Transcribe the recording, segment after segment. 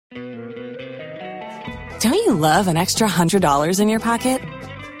Don't you love an extra $100 in your pocket?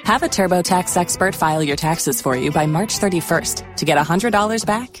 Have a TurboTax expert file your taxes for you by March 31st to get $100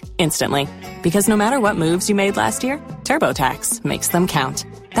 back instantly. Because no matter what moves you made last year, TurboTax makes them count.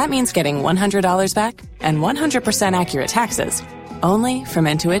 That means getting $100 back and 100% accurate taxes only from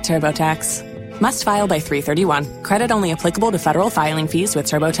Intuit TurboTax. Must file by 3/31. Credit only applicable to federal filing fees with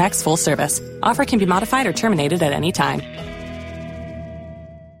TurboTax full service. Offer can be modified or terminated at any time.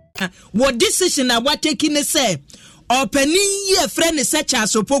 What decision are what taking a say? Opening ye friend is such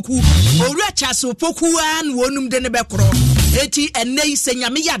as Opoku, or Rachas Opoku and Wonum Denebekro. Eti and Nay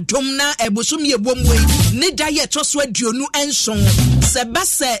Senyamia Domna, a Busumia Bomway, Nedaya Toswa Junu and Son,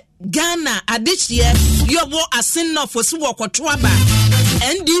 Sebase Ghana, Adishia, your war a sin of for Suwako Twaba.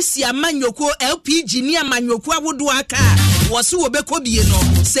 And this ya Manyoko LPG near Manyoko Woodwaka was Suobekobieno,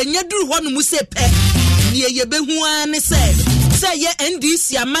 Senyadu Hon Musepe, near Yebehuan said. Say ye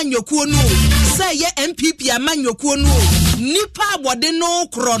NDC amanyoko no say ye MPP amanyoko no nipa wode no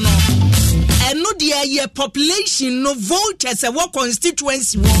krono eno de ye population no voters e wo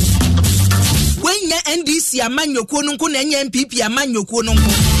constituency wo when ye NDC amanyoko no nko na ye MPP amanyoko no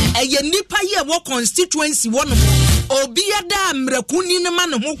nko eye nipa ye wo constituency wo no obi ada amrakuni ne ma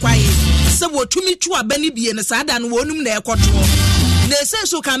ne ho kwae se wotumi tu abani bie ne sada no wonum na ekoto na se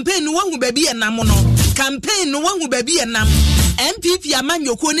so campaign wo hu ba bie nam no campaign wo hu ba bie nam MPP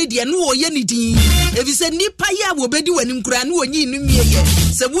amanyoko ne de no oye ne din ebi se nipa ya wo bedi wanim kura no onyi no mieye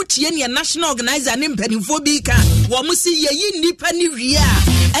se wutie ne national organizer ne mpanimfo bi ka wo mo se yeyi nipa ne wie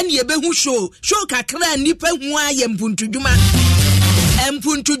a ene ye behu show kakra nipa hu aye mpuntudwuma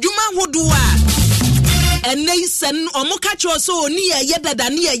hodo a ene isen omoka cho so oni ye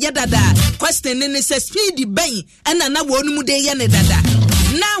dada question ne se speed ben ena na wonum de ye ne dada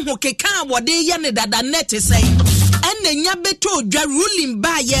na ho keka wo de ye ne dada net say ene nya beto dwa ruling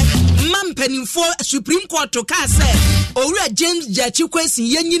ba ye mampanimfo Supreme Court to ka say owura James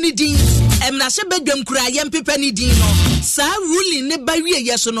Jachikwesi yenyini din emna se bedwam kura ye mpepa ni din no sa ruling ne ba wie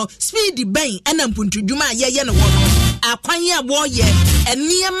ye so no speed ben ena mpuntudwuma ye ne wo no akwan ya wo ye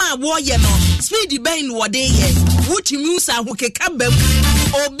eniema wo ye no speed ben wo de ye wutimi usa ho keka bam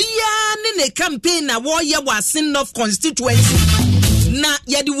obia ne campaign na wo ye wasin of constituency na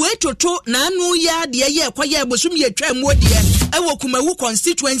yadi we toto na anu ya de ye kwaye bosum ye twam de e wo Kumawu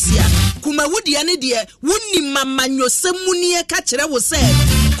constituency a Kumawu de ne de wonni mamanyosemu ne ka kire wo se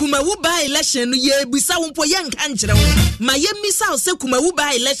Kumawu by election no ye bisa wo po ye nka nkire wo ma ye misa wo se Kumawu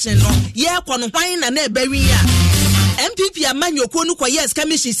by election no ye kono hwan na eba wi a MPP amanyoko no kwaye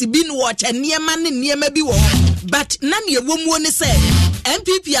skamishes bi no wo niema ne niema bi wo but na ne wo mu ne se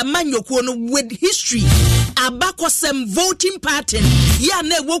MPP amanyoko no with history abakosem voting pattern ya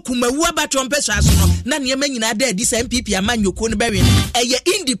na wo Kumawu abato mpesa so no na niema nyina da di MPP amanyoko no bewe eye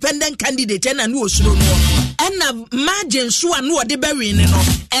independent candidate na no osuro no ena margin so anu ode bewe ne no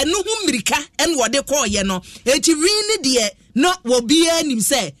enu hu mirika enu ode koye no eti wi ne de no wo bia nim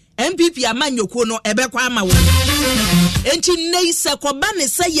se MPP amanyoko no ebekwa ama wo enti nei se koba ne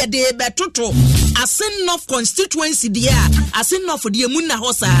se ye de betoto asin of constituency dia asin of de mu na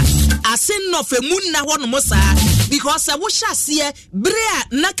ho sa asin of emu na ho no mo sa because wo hyase brea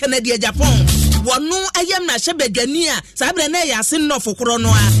na Canada Japan wono ayem na hye badwani a sa brea na ya asin of koro no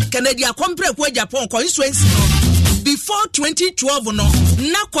a Canada compare ko Japan constituency no before 2012 no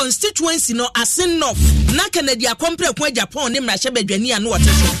na constituency no asin of na Canada compare ko Japan ne na hye badwani a no wote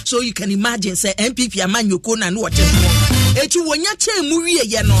so you can imagine say MPP amanyoko na no wote eti wonya che mu wie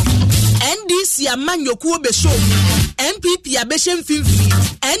ye no NDC amanyoko obeso MPP abehye mfimfini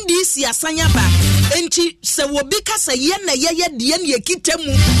NDC asanyaba enti se wobi kasa ye na ye de ne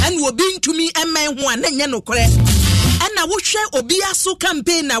ekitemu ene obi ntumi emen ho na nya nokore ana wo hwe obi aso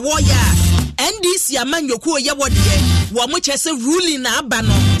campaign na wo ya NDC amanyoko ye wode wo mo chese ruling na aba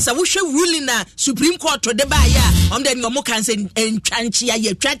no se wo hwe ruling na Supreme Court de ba ya on de no mo kan se entwanchia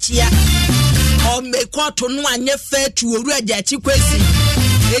ye twachia o me court no anye fair to owura Jachikwesi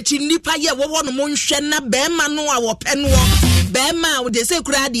eti nipa ye wo no mo nhwe na bema no a wo pe no bema wo de se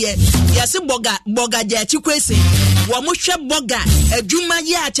kura de yesi boga Jachikwesi wo mo hwe boga adwuma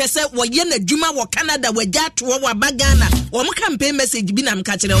ye a chese wo ye na adwuma wo Canada wo jato wo Bagana wo mo campaign message bi na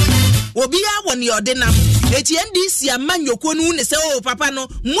mka kire wo obi a wo ne odinam eti NDC amanyoko no ne se o papa no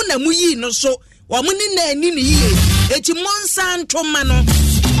mu na mu yi no so wo mo ni na ani ni yi eti monsa ntoma no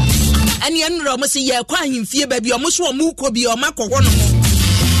ani enro mo se ye kwa ahimfie ba bi o mo so o mu ko bi o makogo no mo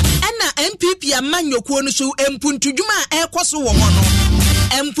ena MPP amanyoko no so empuntudwuma ekoso wo ho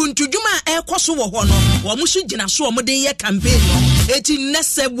no empuntudwuma ekoso wo ho no wo mo so gina so o mo de ye campaign no eti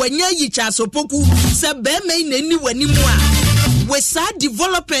nese wanya yi cha sopoku se be me na ni wani mu a we sa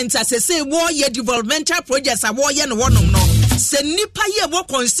development as I say war ye developmental projects a war ye no wonom no se nipa ye wo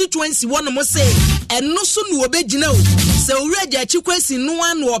constituency wonom say eno so no obegina o se owura ja chikwesi no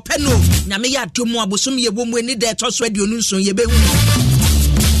an wo pe no nyame ya domo abosom ye bomu ani de to so aduonu nso ye behu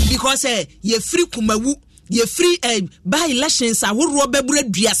because ye free kumawu ye free by elections ahoro bebure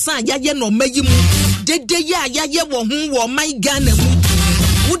duasa yaye no mayi mu dede ya yaye wo hu wo man Ghana mu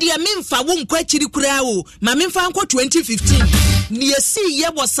wudi amemfa wo nkwa chiri kura o ma memfa nko 2015 ni esi ye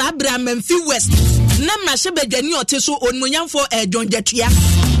wo sabra Memfi West na mrahye badwani oteso onmonyamfo John Jetua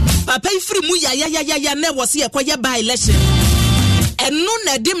papa ifiri mu ya na wo se ye koye by election eno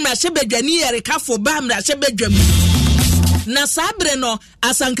na di mrahye badwani yerekafo ba mrahye badwam na sabre no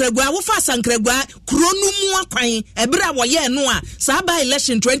asankragwa wofa asankragwa kronu mu akwan ebra wo ye no a saba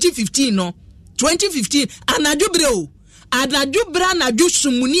election 2015 no 2015 anadwobre o adadwobra na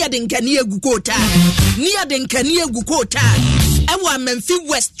dwusumuni ya de nkani egukota ni ya de nkani egukota ewa Memfi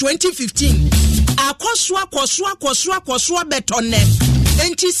West 2015 akosua betonne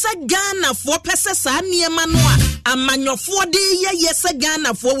enti se Ghana fo pese sa niema no a amanyofo de ye se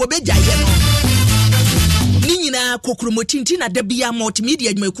Ghana fo wo beja ye no ni nyina kokromoti na dabia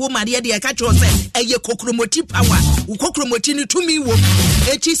multimedia adwumakuo Maria de ka cho se eye kokromoti power wo kokromoti ni tumi wo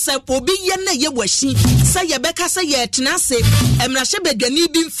eti se obi ye na ye washi se ye beka se ye tenase emrahye badwani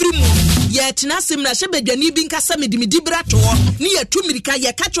bi mfiri mu ye tenase emrahye badwani bi nkasa medimidi brato ni ye tumirika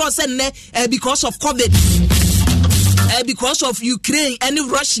ye ka cho se ne because of COVID because of Ukraine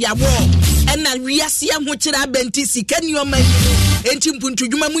and Russia war and na wiase ahokyera benti sika nioma enti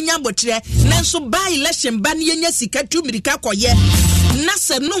mpuntudwuma munya botre nanso ba election ba ne nya sika tumirika koye na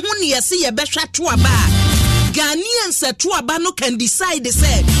se no ho ne yese ye behwa to aba Ghanaians to aba no can decide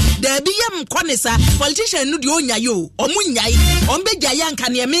say there be yam konesa politician no de onyayo omunyai ombeja yanka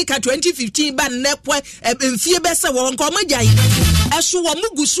ne America 2015 ba nepwe mfie bese wo nko omajai eso wo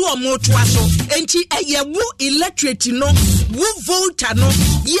mugusu omoto aso enti eye wo electorate no wo voter no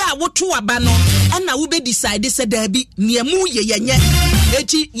ya wo to aba no na wo be decide say there be niemu ye yenye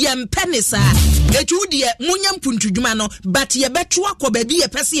enti yempenesa eti wo de munya mpuntudwuma no but ye beto akoba bi ye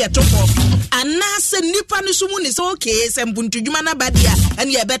pese ye toko anase nipa no so mu ne so okay se mpuntudwuma na badia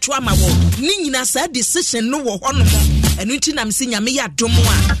ene ye beto ama wo ni nyina sa decision no wo hono mo enu nti nam se nyame ya domo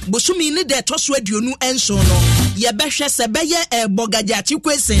a bosumi ne de to so aduonu enso no ye behwe se beye bogaja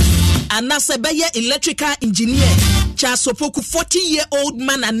chikwese anase beye electrical engineer cha sopoku 40-year-old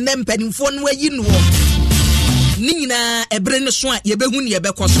man and nempanimfo no ayi no ni nyina ebre ne so a ye behu ne ye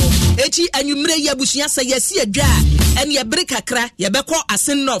bekoso eti anwumre ye busua se ye si adwa ene ye bre kakra ye beko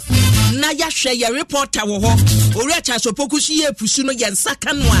asenof na ya hwe ye reporter wo ho owura cha sopoku so ye pusu no ye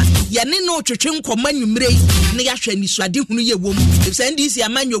nsaka no a ye ne no twetwe nkoma anwumre ne ya hwe ni suade hunu ye wom ebisa ndisi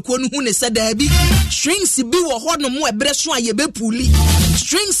amanyoko no hu ne sada bi strings bi wo ho no mo ebre so a ye bepuli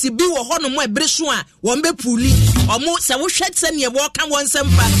strings bi wo ho no mo ebre so a wo bepuli omo se wo hwe tse ne wo ka won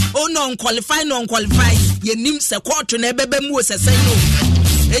sempa o no qualify ye nim se court na ebebe mu osese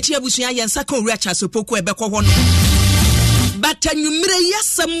no eti abusua ye nsaka owura cha sopoku ebekọ ho no batanyumre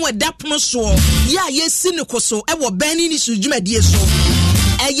yasam wedapno so ya yesi ne koso e wo bani ni sujumadi so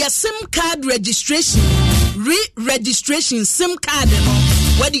eye sim card registration re-registration sim card no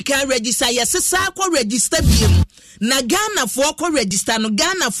wadi can register yesesa akọ register biem na Ghana fo akọ register no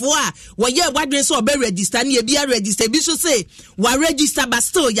Ghana fo a wo ye wadwen so obe register na ye bia register bi so say wa register but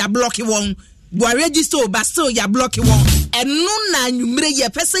still ya block won bo register but still ya block won eno na anwumre ye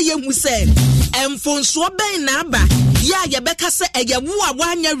pese ye hu say emfonso ben na aba ya ye beka se eye wo a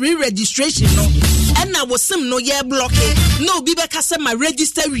wanya re-registration no ena wo sim no ye block no obi beka se ma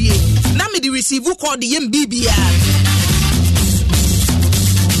register wie na me di receive call the mbibia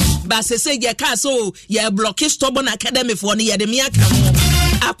ba se ye ka so ye block stubborn academy for no ye de me aka mo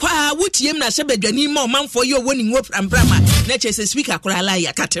akwa wutiem na hye badwani ma omanfo ye woni ngo pramprama na che se speaker kura la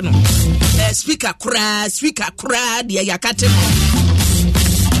ya kate no speaker kura de ya kate no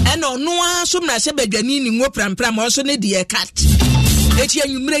eno no aso na hye badwani ni ngo pramprama so ne de kat eti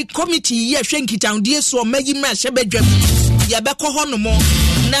anwumre committee ye hwe nkitaundie so mayi ma hye badwam ya beko ho no mo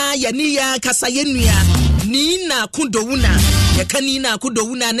na ya ni ya kasa ye nua ni na kudowuna ya kani na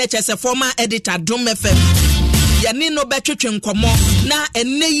kudowuna na che se former editor Dom FM ya ni no betwetwe nkomo na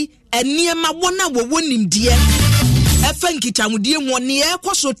enei eniema wona wo wonimdie efa nkitaudie mu ne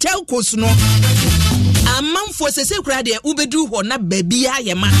ekoso telcos no amamfo sese kura de ubedu ho na babia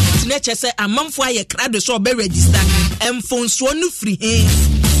ayema na chese amamfo aye krado so be register emfonso no free he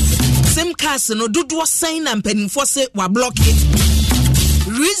sim card no dodo sign na mpanimfo se wa block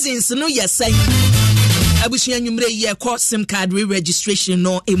reasons no yesai abusua nwumre ye call sim card re-registration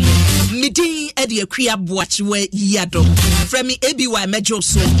no emu midin e de akua boachewa yado frɛ Femi ABY Mejo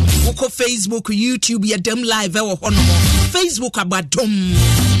so. Woko Facebook, YouTube, ya dem live ewo hono. Facebook abadom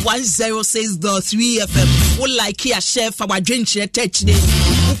 106.3 FM. Wo like ya share for our drink share touch day.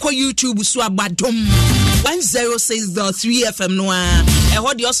 Woko YouTube so abadom 106.3 FM no a.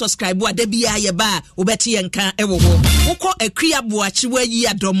 Eho de subscribe wa de bia ye ba obeti yenka ewo ho. Woko ekria boachiwa yi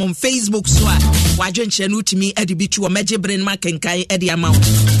adom on Facebook so a. Wa drink share no timi edi bitu o meje brain ma kenkai edi ama.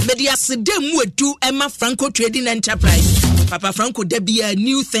 Media sedem wedu Emma Franco Trading Enterprise. Papa Franco debia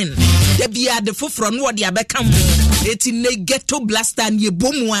new thing. Debia the foforo no de abeka mo. Eti ne ghetto blaster ye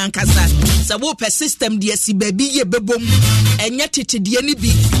bomu ankasa. Sa wo per system de si baby ye bebom. Enye tete de ni bi.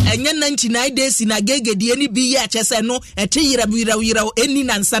 Enye 99 days na gege de ni bi ye achese no. Ete yira eni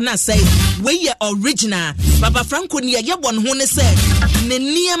nansa na say. We ye original. Papa Franco ni ye won ho ne say. Ne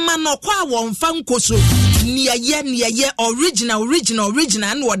niema no kwa won fa nkoso. Ni ye original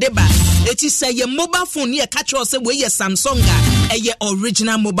and whatever. Eti say ye mobile phone ye catch us say we ye Samsung ye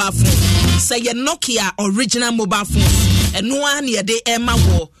original mobile phone. Say ye Nokia original mobile phone. And no one ye de Emma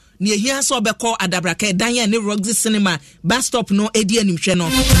wo. Near here so be call Adabraka Danya ne Roxy Cinema bus stop no edi animhwe no.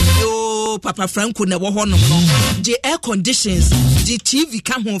 Oh Papa Franco ne wo ho no. The air conditions, the TV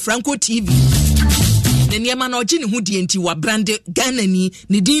come home Franco TV. Ne niema na oji ne ho die nti wa brand Ghana ni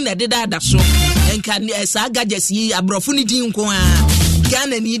ne din na deda da so. Enka sa gadgets yi abrofo ni din nko a.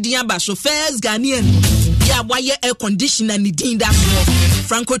 Ghana ni din aba so first Ghanaian. Ya wire air conditioner ni din da so.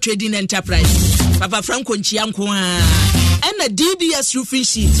 Franco Trading Enterprise. Papa Franco nchia nko a. And a DBS roofing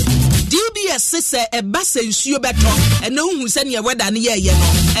sheet. DBS say a bass and suyo beto. And no who send your weather near ye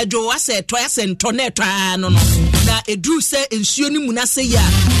no. A do I say twice and tonetta no. Na a drew say in suni munase ya.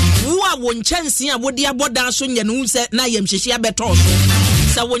 Who are one chance ya would ya boda son ya no say na yem shishia beto.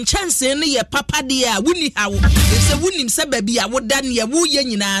 So one chance in ye papa dear wouldn't how. If a wouldn't say baby I would done ya woo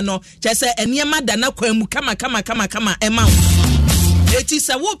yen no. Just say and ye madana kwemu kama emma. It is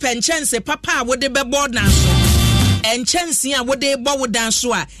a whoop and chance papa would be board now. And chance ya wo de bo wo dan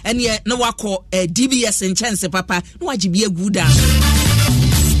so a ene na wako DBS and chance papa no wajibi agu dan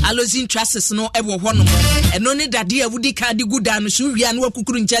alozin trusses no ewo ho no eno ne dade awudi ka de gu dan so wia na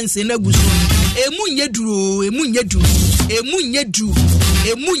wakukuru chance na agu so emu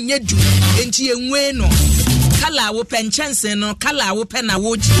nyedu enti enwe no kala wo pen chance no kala wo pen na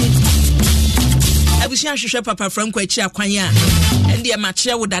wo ji abusia hwehwe Papa Franco achi akwan a ende e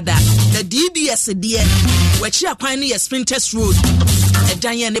machia wo dada the DBS de wachi akwan ne Sprinters Road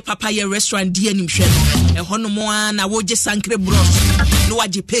edan ye ne papa ye restaurant de animhwe no eho no mo na wo je sankre blocks no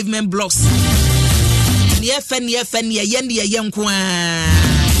waje pavement blocks ne efe ne ye nko a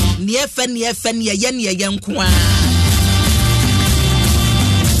ne efe ne ye nko a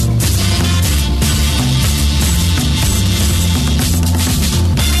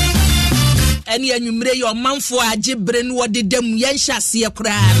eni anwumre yo manfo agebre no wode dam yen hyase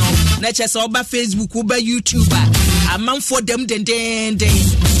kura no na chese oba Facebook oba YouTube amanfo dem den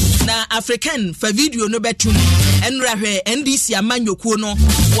na African fa video no betum enra hwe NDC amanyokuo no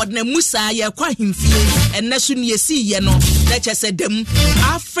wode na musa ye kwa himfie enne so ne yesi ye no na chese dem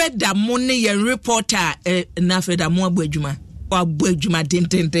Afreda mo ne ye reporter na Afreda mo abadwuma den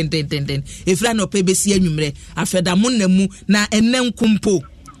efra no pebesi anwumre Afreda mo na mu na enne nkumpo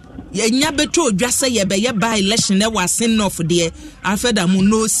yenya beto odwase ye be ye by election na wasen off there Afreda mu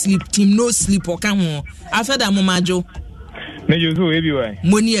no sleep team no sleep oka ho Afreda mu majo na yuzu ebiwa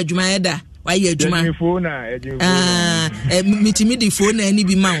moni adwuma yeda waye adwuma mitimi di phone na ani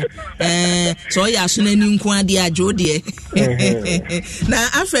bi ma so ya so na ni nko ade ajo de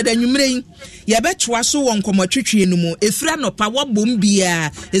na Afreda nwumre ye betwa so won komotwetwe no mu efira no pa wobom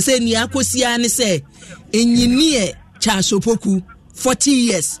bia ese ni akosia ne se enyini cha sopoku 40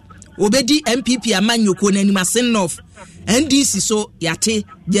 years obedi MPP amanyoko na animasen of NDC so yate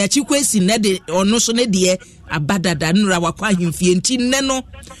ya chikwesi ne de ono so ne de abadada nura wakwa himfie nti ne no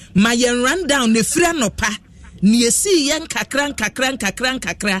ma yen run down ne frɛ no pa ne esi yen kakran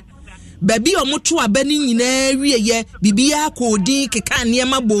baby omoto abani nyina wieye bibia ko din keka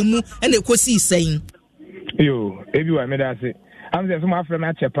niema bomu ene kosi sen yo ebi wa medase am se so ma frɛ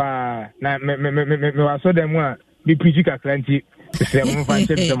na chepa na me waso dem a bi preach kakranti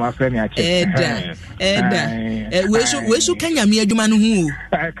we so kanya me adwuma no hu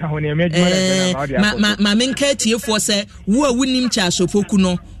ka ho ne me adwuma na ma menka tiefo se wo a wunim cha sofoku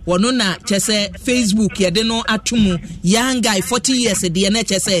no wono na chese Facebook ye de no atomu young guy 40 years de na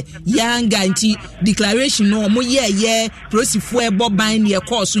chese young guy nti declaration no mo ye prosifo ebo ban ne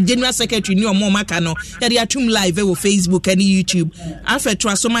course general secretary ni omo maka no ye de atum live wo Facebook and YouTube afeto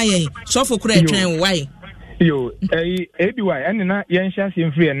asoma yen sofo kura etwen why yo ABY and na yen hya se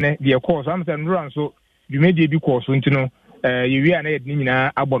mfiri enne de course am say nro anso dwumedie bi course ntino yewi ana yedi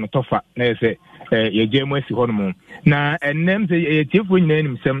nyina abono tofa na yese yeje mu asi hono na ennem se yetiefo nyina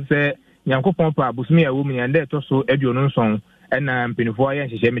enim sem se Yankopon pa busumi a wo mu nyande to so aduonu nson na mpinifo ya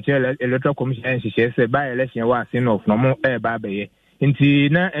nhyehyɛ mekyerɛ electoral commission ya nhyehyɛ sɛ by election wa asin of no mo ba bɛyɛ nti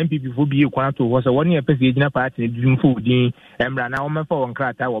na MPP fo bi kwan to hɔ sɛ wɔne yɛ pɛsɛ gyina party ne dimfo din emra na wɔmɛfa wɔn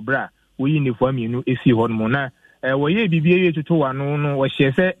krata wɔ bra woyi ne fo amienu esi hɔ no na wɔyɛ bibie yɛ tutu wano no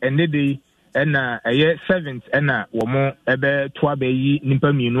wɔhyɛ sɛ endede na ɛyɛ 7th na wɔn ɛbɛ to abɛyi nipa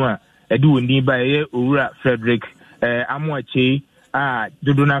mienu a ɛde wɔn din ba ɛyɛ owura Frederick Amoache a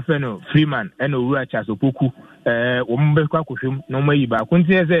dodo na fɛ no Freeman ɛna owura Chasopoku wɔn bɛ kɔ akɔhwɛm na wɔn ayi ba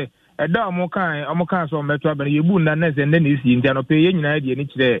kontie sɛ ɛda wɔn kan so wɔn bɛto abɛn yebu nda na sɛ ndɛ na esi ntia no pɛ yɛ nyinaa deɛ ne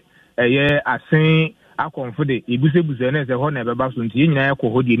kyerɛ ɛyɛ asen akɔnfo de ebusebusa na sɛ hɔ na ɛbɛba so nti yɛ nyinaa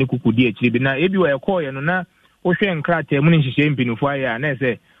yɛkɔ hɔ deɛ ne kuku di akyire bi na ebi wɔ ɛkɔɔ yɛ no na wohwɛ nkrataa mu ne nhyehyɛ mpinifo ayɛ a na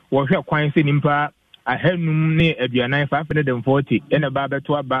sɛ wɔhwɛ kwan sɛ nimpa ahanum ne aduanan 540 ɛna ba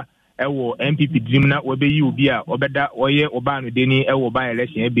bɛto aba ɛwɔ MPP dream na wɔbɛyi obi a ɔbɛda ɔyɛ ɔbaa no deni ɛwɔ ba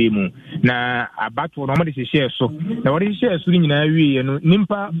election ebe mu na abato no ɔmde hyehyɛ so na wɔde hyehyɛ so nyinaa wie no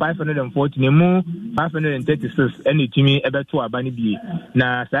nimpa 540 ne mu 536 ɛna etimi ɛbɛto aba ne bie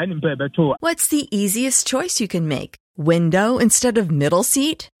na saa nimpa ɛbɛto. What's the easiest choice you can make? Window instead of middle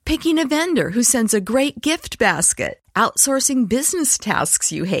seat? Picking a vendor who sends a great gift basket? Outsourcing business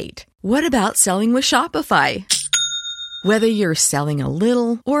tasks you hate? What about selling with Shopify? Whether you're selling a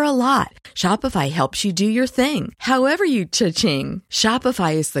little or a lot, Shopify helps you do your thing, however you cha-ching.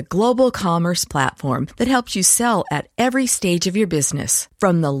 Shopify is the global commerce platform that helps you sell at every stage of your business.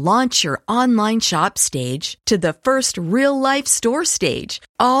 From the launch your online shop stage to the first real-life store stage,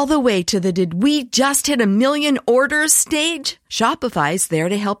 all the way to the did we just hit 1 million orders stage. Shopify's there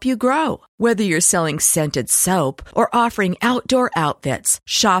to help you grow. Whether you're selling scented soap or offering outdoor outfits,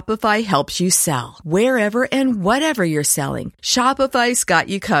 Shopify helps you sell. Wherever and whatever you're selling, Shopify's got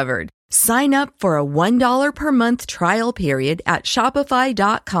you covered. Sign up for a $1 per month trial period at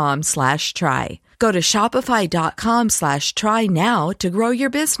shopify.com/try. Go to shopify.com/try now to grow your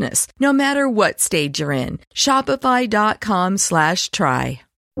business, no matter what stage you're in. Shopify.com/try.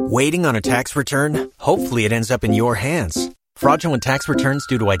 Waiting on a tax return? Hopefully it ends up in your hands. Fraudulent tax returns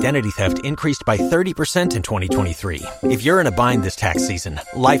due to identity theft increased by 30% in 2023. If you're in a bind this tax season,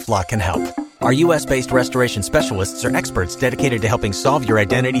 LifeLock can help. Our U.S.-based restoration specialists are experts dedicated to helping solve your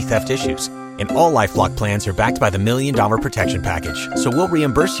identity theft issues. And all LifeLock plans are backed by the $1 Million Protection Package. So we'll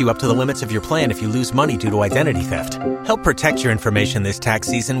reimburse you up to the limits of your plan if you lose money due to identity theft. Help protect your information this tax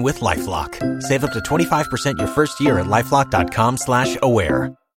season with LifeLock. Save up to 25% your first year at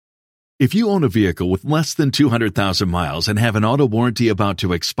LifeLock.com/aware. If you own a vehicle with less than 200,000 miles and have an auto warranty about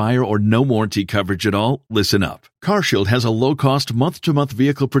to expire or no warranty coverage at all, listen up. CarShield has a low-cost month-to-month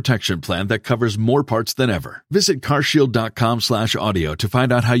vehicle protection plan that covers more parts than ever. Visit carshield.com/audio to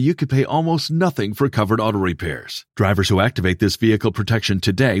find out how you could pay almost nothing for covered auto repairs. Drivers who activate this vehicle protection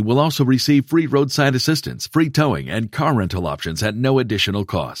today will also receive free roadside assistance, free towing, and car rental options at no additional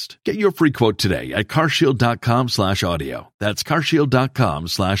cost. Get your free quote today at carshield.com/audio. That's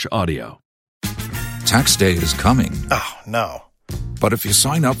carshield.com/audio. Tax day is coming. Oh, no. But if you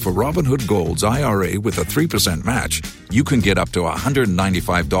sign up for Robinhood Gold's IRA with a 3% match, you can get up to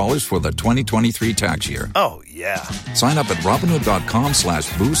 $195 for the 2023 tax year. Oh, yeah. Sign up at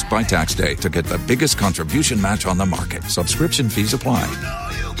Robinhood.com/boost by tax day to get the biggest contribution match on the market. Subscription fees apply.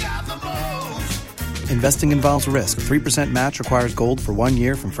 Investing involves risk. 3% match requires gold for 1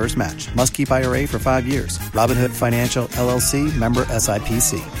 year from first match. Must keep IRA for 5 years. Robinhood Financial, LLC, member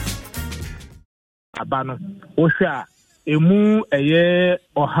SIPC. Abano, Osha, emu eye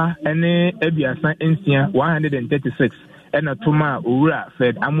oha ene ebiasa ensia 136 ena tuma owura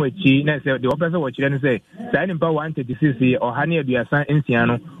Fred Amoachi na se de opese wo kire ne se sai nimpa 136 oha ne ebiasa ensia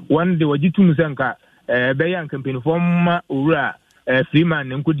no one de wajitum se nka be yan campaign form owura Freeman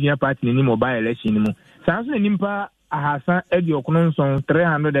ne nkodia party ne ni mobile election mu sanso nimpa ahasa edi okono nson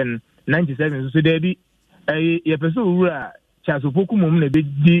 397 so de bi ye pese owura Chasopoku mum na be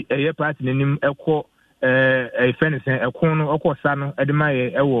di eye party ne nim ekọ fenisen ekon no okosa no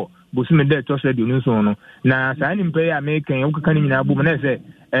edemaye ewo bosume de to radio nso no na saa ni mpe ya American ukaka ni nyina bu na se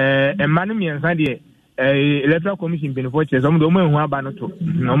emma no miensa de electoral commission benefo che so mo ehu aba no to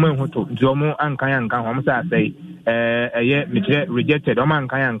na mo ehu to nti mo ankan anka ho sa sei eye metre rejected o man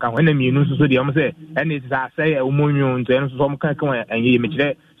kan anka ho na mienu nso so de mo se ene sa sei o mo nyu nti nso so mo kan kan anye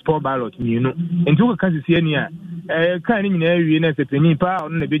metre sport ballot mienu nti ukaka sisi ani a kan ni nyina awie na se pani pa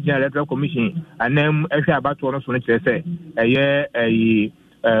ono na be gina electoral commission anam ehwe abato no so no kire se eye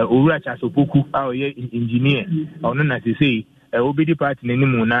owura Chasopoku a oye engineer ono na sisi obedi party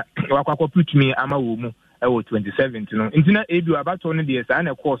n'animu na wakwakọ putumi ama wo mu 27 no ntina ebi abato no de sa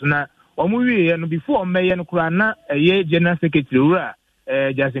na course na omu wie no before meye no kura na general secretary ura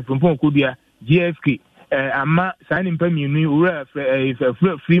Justin Frimpong Kudua GFK ama sign mpaminu ura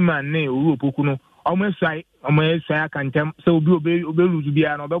Freeman ne uru opoku no omu swai akantem so obi lose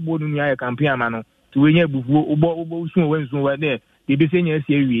bia na obebo no nya campaign ama no to wenye bufuo obo sun wensun wa de be senya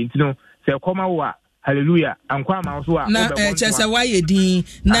asie wi ntino se koma wa hallelujah ankwa ma so a na chese waye din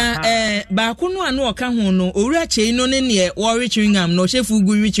na ba kunu anu oka ho no owura chei no ne ne wo Richingham no shefu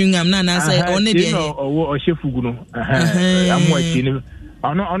gu Richingham na say one de o shefu gu no amu achi ni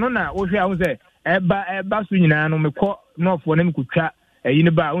ono na wo hwe ahu say eba so nyina no mekọ nofo na mekutwa yi ne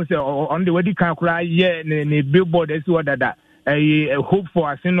ba ahu say on the wedi kan kura ye ne billboard esi odada hope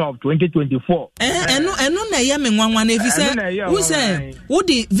for a sin of 2024 eno na ye me nwanwa na efise wo say wo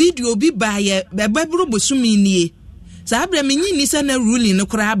di video bi ba ye beburu bosumi nie sa abra me nyini se na ruling no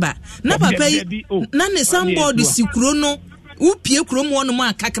kura ba na papa na ne somebody sikuro no upie kuro mo no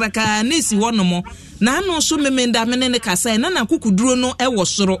ma kakraka na esi wo no mo na no so memenda me ne kasa na na kukuduro no e wo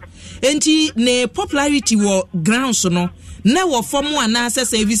soro enti ne popularity wo grounds no na wo form ana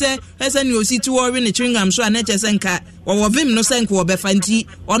asese evise ese ni osi ti wo re ne Chewingham so ana chese nka wo vim no senka wo befa nti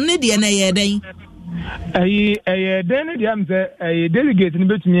onne de na ye den den de am say delegate ni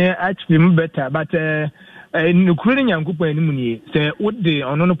betumi actually mu better but nukuri nyankopon animu ni say wo de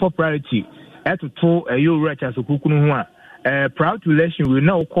ono no popularity etoto yo recha so kukunu ho a proud to election we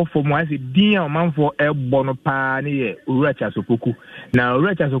now call for more as a dear man for a bono pa ne recha so kuku na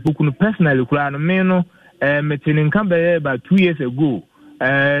recha so kuku no personally kura no me no metin nkan be about 2 years ago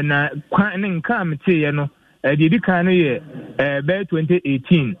na kwan nkan mete ye no di kan no ye be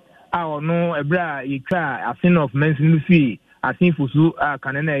 2018 a ono ebra yitwa asin of men's fee asin fusu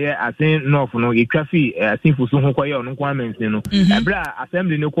kanena ye asin north no yitwa fee asin fusu ho koye ono kwa men's no ebra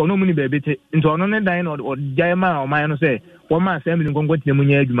assembly ne ko no mu ni bebete nti ono ne dan no jaima o man no say woma assembly nkonko temu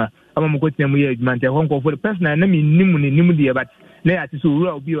nya adwuma ama mo ko temu ye adwuma nti ho nko for the personal na mi nimu de but na ati so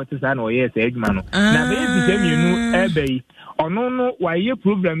ura obi o tsa na o ye say adwuma no na be yi temi nu ebe ono no wa ye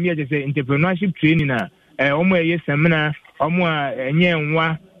program ye say entrepreneurship training na omo ye seminar omo enye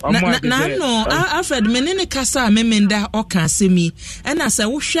nwa na no Alfred menene kasa memenda oka asemi ena se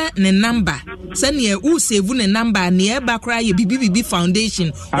wo hwe ne number se ne u save ne number ne e ba kra ye bibi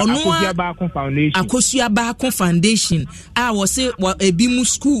foundation ono akosua ba kon foundation a wo se ebi mu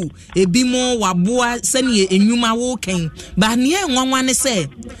school ebi mo waboa se ne enwuma wo ken ba ne enwanwa ne se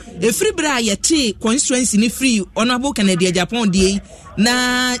efri bra ye te constituency ni free honorable Kennedy Japan die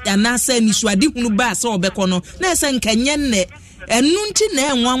na anase ni suade hunu ba se obekọ no na se nkenye ne enunti na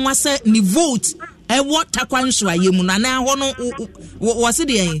enwanwa se ni vote ewo takwanso ayemu na na ho no wo se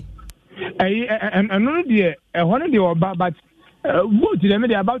de anu de ho no de oba but vote de me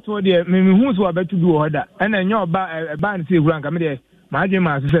de about to de me hu so abetu bi oda na enye oba ba nti ehura nka me de maaje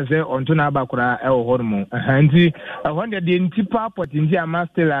ma se onto na abakora ewo ho mo nti ho de nti passport nti ama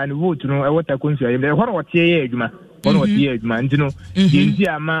still and vote no ewo takwanso ayemu de ho no wote ye adwuma ono wati adwuma nti no nti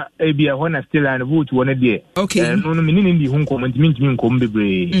ama ebi ho na still and vote wona de no no menini ndi hu nkom ntimi nkom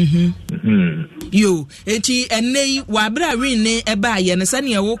bebre yo eti enei wa bra win ne eba ye ne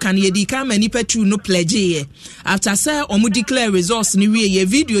sane wo kan ye di ka mani patu no pledge ye after say omu declare results ni wie ye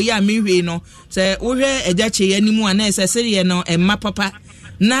video ya me hwe no say wo hwe ejache ye nimu ana esesere ye no emma papa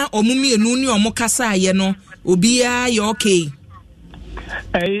na omu mienu ni omu kasa ye no obi ya ye okay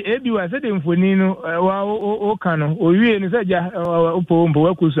ebi wa sede mfoni no wa o kano o wie ni seja opombo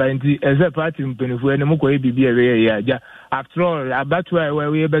wakusa nti eze party mpenifu ene mko ebibi ewe ya ja after all about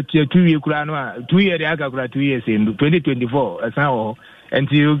we betu 2 years kura no 2 years aka kura 2 years ndu 2024 asa ho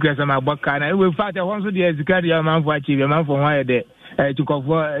nti you guys am agbaka na we fact honso de ezikari ya manfo achieve manfo ho ya de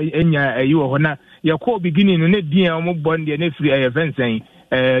tukofo enya ayi wo na ya ko beginning no ne dia o mo bonde ne free aye fensen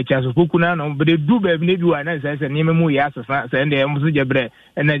chasofuku na no be du be ne bi wa na se ne memu ya asasa se nde em so jebre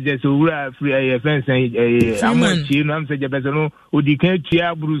na je so wura free fensen amachi no am se jebre no odika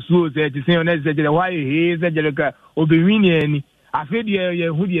tua brusu se ti se na se jere why he se jere ka obewini ani afedi ye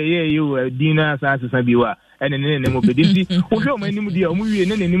hudi ye ye dina sa asasa biwa ene ne mo bedinti o hwe o manim dia o mu wie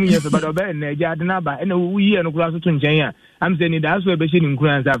ne nim ye fe ba do be na ja de na ba ene wo yi no kura so to nchen ya am se ni da so e be she ni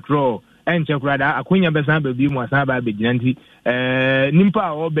nkura after all enche kura da akonya be san ba bi mu asan ba be ginanti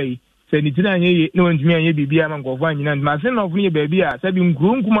nimpa obey se ni tina nye no ntumi anye bibia ma nkofo anyina ma se no funu ye baabi a se bi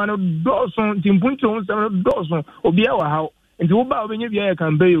nkuru nkuma no doso timpunto on se no doso obi a wa ha nti wo ba obenye bia ye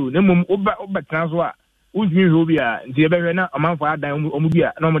campaign o na mum oba transo a ujumi obi a nti ebe hwe na amanfo adan omu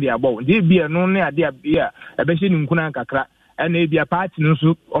bia na omu de abo nti bia no ne ade bia ebe hye ni nkuna kakra and maybe a party no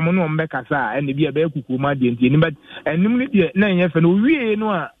so omono mbekasa and be a be kukuma de enti but enim ne de na enyefe no wie no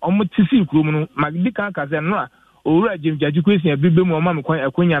a omotisi krum no magdika kasa no a owura jimjaji question bibbe mu oma me kwan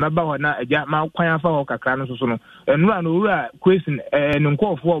akonya na ba ho na agya ma kwan afa ho kakra no so no enura no owura question no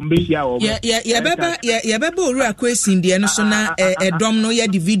nkofo mbehia wo ye beba owura question de no so na edom no ye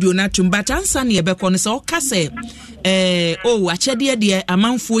di video na tumba tansa na ye be kono se o kase akyede de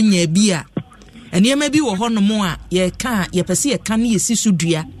amanfo nya bia enema bi wo hono mo a ye ka ye pese ye ka na ye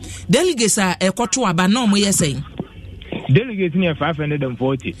sisudua delegates a ekoto aba na omo ye sei delegate near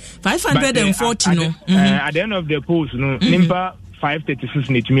 540 no at the end of the post no nimpa 536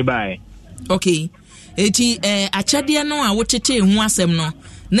 need to me buy okay eti achade no a wotete hu asem no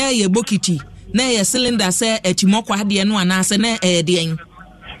na ye bokiti na ye cylinder se etimokwa ade no anase na de en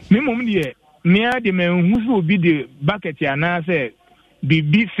mimum de me ade me hu so bi de bucket anase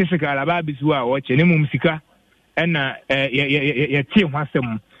bibi physical aba bisu a wo che ne mum sika na ye tie hu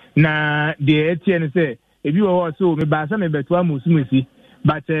asem na de etie ne se ebi wo so me ba sa me beto amusumisi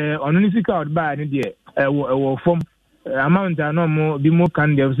but ono ni sika od ba ni de wo form amount na mo bi mo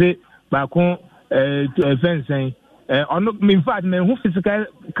kan de say ba ko fencing ono in fact me hu physical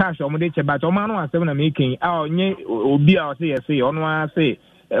cash o mo de che but o ma no asem na me ken a onye obi a o say yes ono a say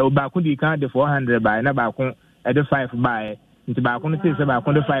ba ko di kan de 400 ba na ba ko de 5 ba nti ba ko no say ba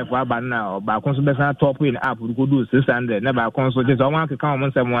ko de 5 aba na ba ko so be sa top in app go do 600 na ba ko so je so wan ka o mo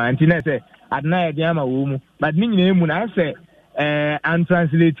nsem wan nti na say adna ya dia ma wo mu but ni nyina emu na say and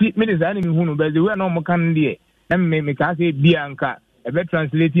translate me dey ani me hu no be the way na mo kan dey na me ka say bia nka e be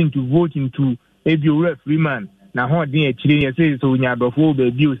translate into vote into ebi owura Freeman na ho den a chire ye say so nya dofo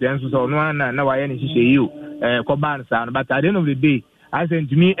be bi o say enso so no na wa ye ne hihye yi o ko ban sa no but at the end of the day I sent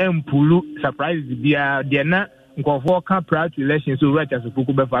to me empulu surprise bia de na nkofo ka prior to election so right as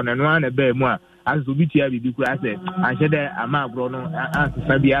fuku be fa no na be mu a aso bi tia bibi kura say anhye de ama agro no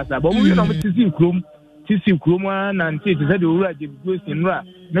ansa bia sa bo mu no tisi krom na nti se de owura je question ra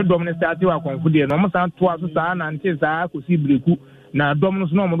no dom ne start wa konfo de no mo san to aso sa na nti sa akosi breku na dom no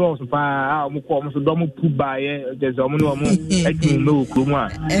so no mo do so pa mo ko mo so dom pu ba ye de zo mo no mo ati mo krom a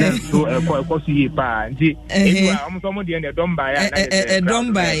so ko so yi pa nti ewa mo so mo de ne dom ba ya na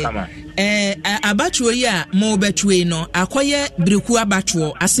dom ba abatuo yi a mo betwe no akoye breku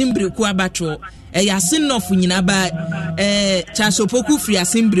abatuo asim breku abatuo yasin no fu nyina ba chasopoku free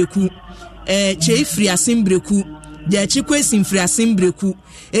asim breku chei free asim breku de chikwesin free asim breku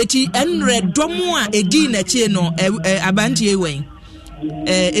eti enre domo a edi na chie no abanti ewen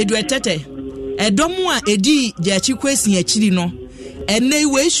edu etete edomo a edi de chikwesin achiri no ene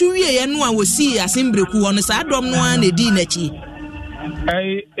we hwuwie ye no a wosi asim breku wono sa dom no a na edi na chi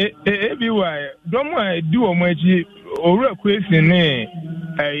ebi wa domo a edi o mo achi owura kwesin ne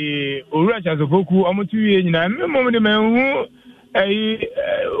owura chasopoku omotuwie nyina mmom de manhu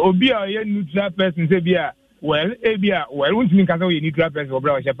obi a ye neutral person say bia well ebia well won't mean kaza we neutral person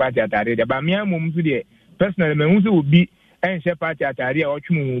obra we party atare de ba mia mum so de personally manhu say obi en she party atare a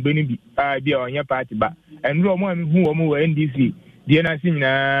otwum be ni bi bia onye party ba enro mo hu o mo we NDC de na si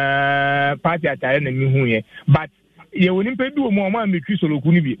nyina party atare na mi hu ye but ye woni pedu o mo ametwi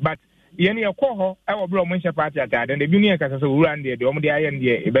soloku ni bi but ye ne ekọ ho e wo bro mo she party atare de bi ni kasa so wura nde de o mo de aye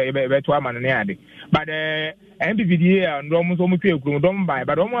nde be to ama ne ade but MPPDA and Romus Omukwe Krum by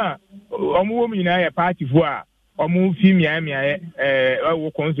but Omu Mina party for Omu Fimia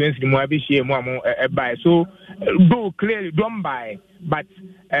constituency Moabishi Momo by so do clearly done by but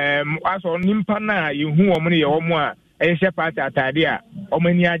as on Nimpana you who money or more a party at idea or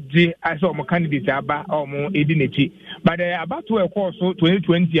many I saw my candidate Aba or more Edinity but about to a course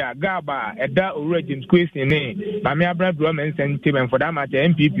 2020 Gaba at that origin question by me Abra Drum and sentiment for that matter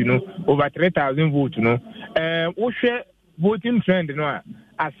MPP you know over 3,000 votes you know share voting trend no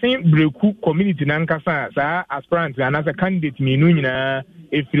I think breku community nankasa sa aspirant and as a candidate me no nyina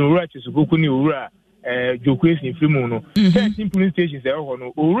if you rush so goku ni owura jokwesi frimu no 13 police stations e ho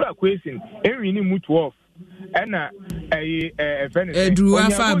no owura kwesi enwi ni mu 12 ena Drew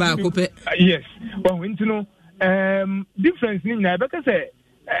afa ba kope yes well nti no difference ni nyina beka say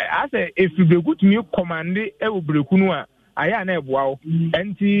as if you breku to me command e wo breku no a aya na eboa wo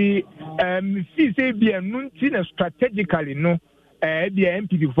enti see say bia no nti na strategically no bia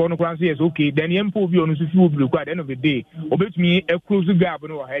MPP for no kwan so yes okay then yempo bi onu so fi obreku at the end of the day obetumi e close gap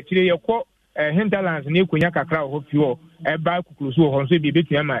no ha kire yekọ hinterlands na ekonya kakra ho fi ho e ba kukuru so ho so bi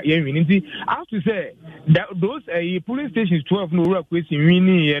betumi ama ye nwini nti as to say those police stations 12 no ora kwesi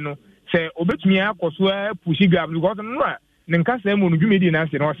nwini ye no say obetumi akoso push gap because no ne nkasa mo no dwumedi na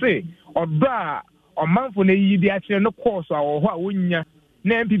se no say odo a omanfo na yi di akire no course a wo ho a wonya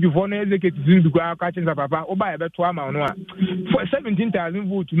na MPP for na executive in the catching the papa or by about 2 amount for 17,000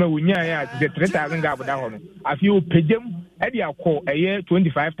 votes no we nya the 3,000 gap down. A few pay them at your call a year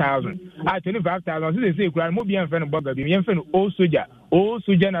 25,000 at 25,000 so they say grand mo bien friend bugger be bien friend old soldier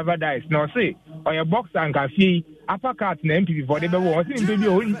never dies no say or your box and cafe upper cut na MPP for the was in baby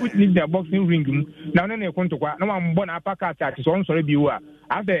only put need the boxing ring now na e konto kwa no am born upper cut at so sorry bi wa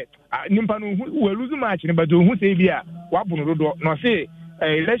after nimpa no we lose match but who say bia wa bunu do no say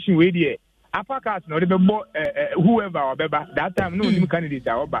election we there upper cut no the whoever or beba that time no new candidate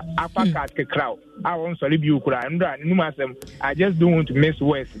oba upper cut ke crowd I won sorry bi ukura ndra no masem I just don't want to mess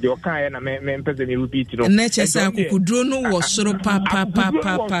with the okan na me person me repeat no na chesa akukudro no wo soro pa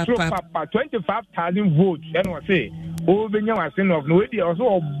 25,000 votes and we say o benya wasen of no we dey also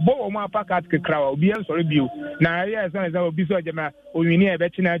obo mo upper cut ke crowd obi en sorry bi na yes na obi so jema onwini e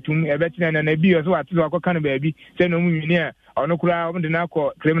betina tum e betina na bi so atizo akoka no ba bi say no nwini a ono kura o de na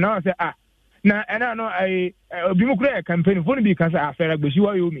ko criminal say na ena no ai obi mu kura campaign for no bi kan say afera gbeshi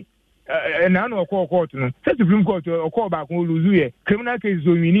wa yomi na no ko court no say Supreme Court ko ba ko luzuye criminal case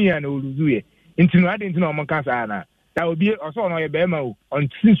zo nwini ya na luzuye intinu ade intinu o monka sa na da obi oso no ye be ma o on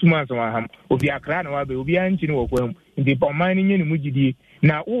 6 months wa ham obi akra na wa be obi antinu wo kwam ndi poman ni nyene mugidi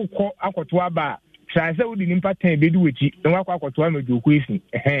na wo ko akoto aba sai say udi nimpa 10 bedu wechi na wa akoto amedu ko esi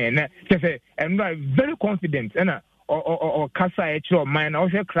na say I'm very confident na or kasa e chiro man na o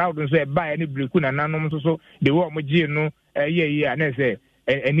hwe crowd nso e ba ni breku na nanom so de wo mo gie no ye na say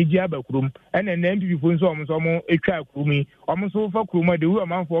eniji abakurum ena na MPP fo nso omo etwa kurumi omo so fa kuruma de wo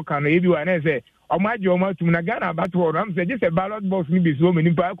manfo kan e bi wa na say omo age omo atum na Ghana battle ram say just a ballot box ni bi so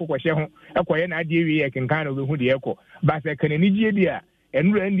mani pa akokwohye ho ekoye na ade ewie ye kenkan na obehu de ekọ ba say kan eniji bi a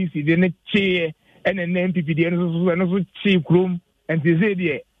enura NDC de ne chie ena na MPP de no so chi kurum enti say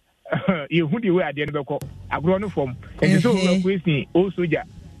de yehu de we ade no beko agro no form enti so we question o soja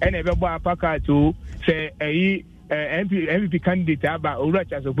ena e be bo apaka to say MVP candidate aba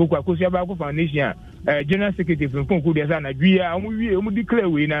Uracha so boku akosi aba ko foundation general secretary from Konku de sana dwia omu declare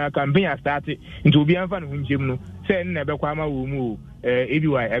we na campaign start into obi anfa no hunjem no say na be kwa ma wo mu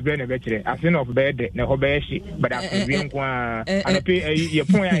EBY ebe na be kire asen of bed na ho be hye but afi nkwa anape ye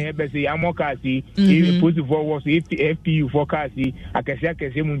pon ya ye be say amokasi post forward FPU forecast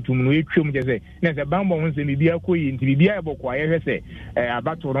akese mu ntum no etwem je say na say bambo ho se bibia koyi nti bibia e bokwa ye hwese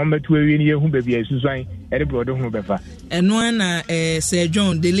abato no metu awie ni ehu ba bia susuan e brodo ho befa eno na Sir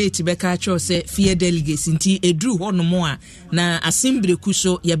John the late be ka cho say fear delegates nti edru ho no mo a na assembly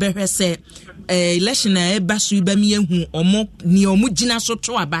kuso ye be hwese election na eba so iba mi ehu omo ni omo gina so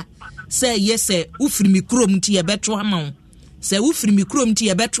to aba say yes ufiri mikrom nti ye beto ama say ufiri mikrom nti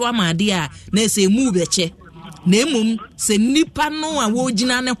ye beto ama ade a na say mu beche na emum say nipa no a wo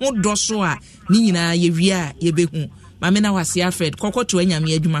gina ne ho do so a ni nyina ye wi a ye behu ma me na wase Alfred kokoto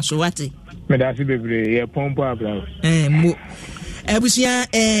anyame adwuma so wate me da se bebre ye pompo abra mo ebusia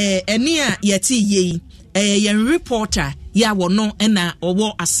eni a yeti ye ye reporter ya wono na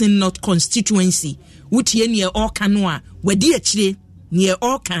owo Asin North constituency wutie ne oka no a wadi akire ne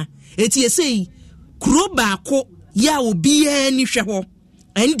oka eti esei kuro baako ya obi ani hwe ho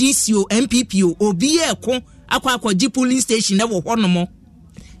NDC o MPP o obi eko akwa police station na wo honomo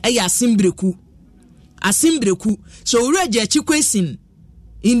ya asimbreku so uraje chikwesin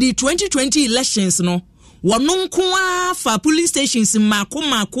in the 2020 elections no wono nko fa police stations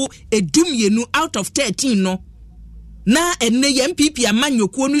mako edumienu out of 13 no na enne MPP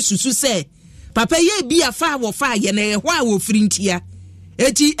amanyokuo no susu se papa ye bi afa wo fa ye na ho a wo firintia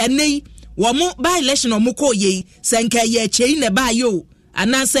eti enne wo mo by election omo ko ye senka ye chei na ba yo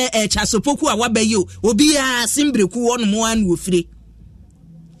anase chasopoku a waba yo obi a simbreku wo no mo an wo fire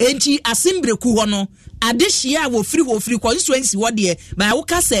enti asimbreku ho no adehia wo firi constituency wo de ba wo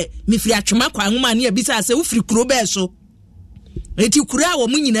ka se me firi atwema kwa nwoma na bisa se wo firi kuro be so eti kuro a wo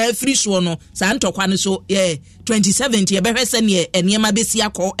munyina firi so no sa ntokwa no so 2070 ye behwese ne eniema besi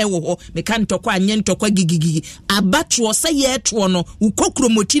akọ ewo ho me ka ntokwa anye ntokwa gigigi abatwo se ye to no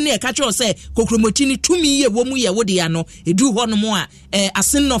ukokromoti ne ka cho se kokromoti ni tumi ye wo mu ye wo de ya no edu ho no mo a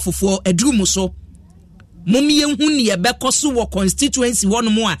Asin nofofo edu mu so momie hu ne ye bekoso wo constituency wo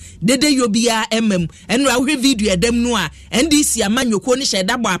no mo a dede yobia enu ahwe video edam no a NDC amanyoko ni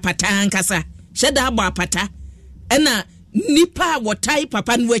sheda bo apata ankasa sheda bo apata ena nipa wotai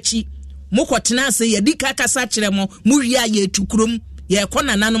papa nwachi mokotena ase yedika kasa kiremo muwia ye tukrom ye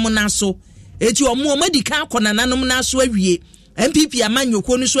kona nanom naso eti omo medika kona nanom naso awie MPP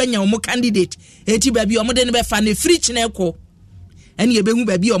amanyoko no so anya omo candidate eti babi omo de ne be fa ne free chineko eni ebehu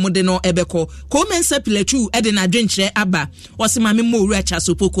babi omode no ebeko ko mensa piletu ede na dwenkyere aba osima me mo Uracha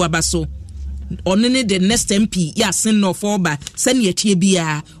sopoku aba so onene the next MP ya sin no for ba sani etie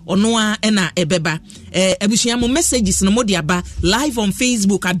bia ono a na ebeba abusua mo messages no mo de aba live on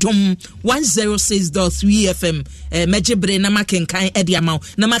Facebook adom 106.3 FM mejebre na makenkan e de amaw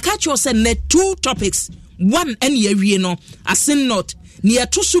na makacho se na two topics one any awie no asin not ni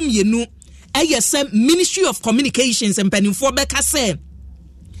atosum yenu ayese Ministry of Communications and Penifo beka se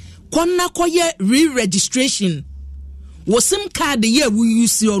konna koye re-registration wosim card ye we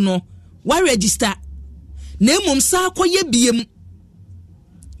use no wa register na emom sa koye biem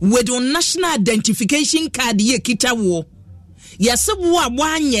with on national identification card ye kita wo yesebo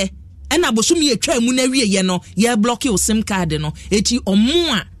abwanye ena bosum ye twa mu na wie ye no ye block your sim card no eti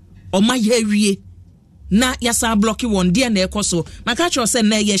omo a oma ye wie na yasa block won dia na ekoso maka cho se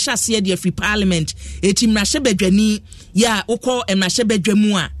na ye hyase de free parliament eti mrahye badwani ya ukọ emrahye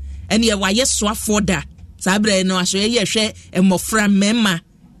badwamu a ene ye waye soafo da sabre no aso ye hwe emofra mema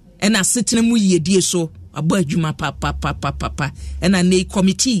ena setene mu yedie so abo adwuma papa ena nei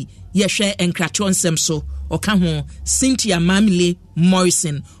committee ye hwe enkracho nsem so oka ho Cynthia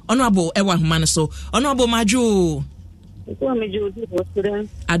Morrison honorable ewa homa so honorable majo ko mejo di hospital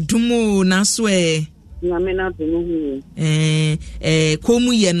adumo na so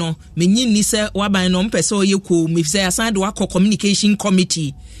komu ye no menyi ni se waban no mpese oye ko me se asan de wakọ communication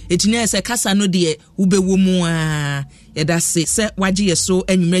committee etini se kasa no de ubewo mu a yeda se waje ye so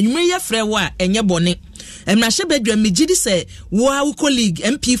anwumre ye frɛ wo a enye bone emrahye badwa megidi se wo a wo colleague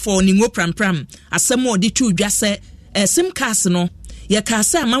MP4 ni ngo prampram asem odi tu dwa se sim card no ye ka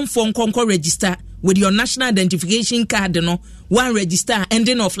se amanfo nkonko register with your national identification card no one register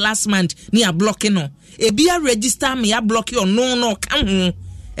ending of last month ni a block no ebia register me a block your no kan ho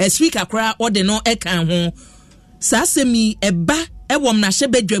speak akra ode no e kan ho sa semi eba ewom na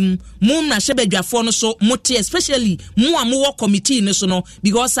hyebadwam mum na hyebadwafo no so mote especially mu a mo committee no so no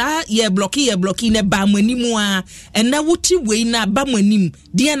because ye block ne ba manimu a ena wuti wei na ba manim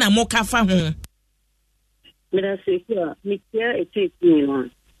de na mo ka fa ho me da se kia me kia eteki no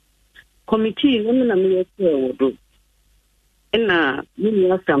committee no na me yete wodo na me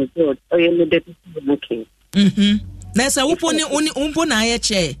ya some god oye me deputy okay na sa wupo ni umpo na aye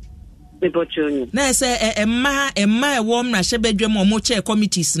che na se emma ewom na hyebadwam omo che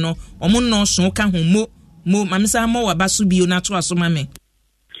committees no omo no so ka ho mo mamisa mo wabaso bio na to aso mame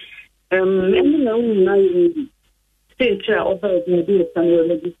na na state chair of the do some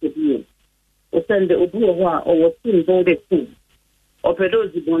register bio o send obu ho a o tin do de tin o pedo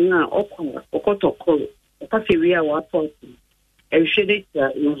zibona okotokoro o ka se wi a wa point e shede ta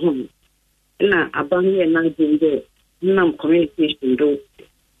no na abanye na jinde nam communication do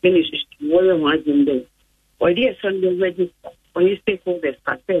finish warrior agenda or the Sunday register on your stakeholders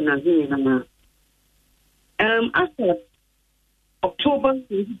campaign and na after October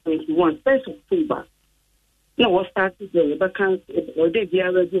 2021 1st October no was started the vacancy or they be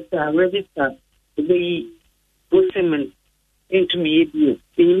register the women into me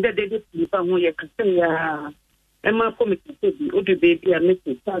in the day people who you can ya Emma committee o do baby a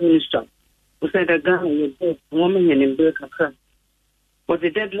message minister who said a guy with woman in Burka was the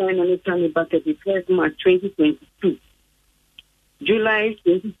deadline on the time about 31st March 2022. July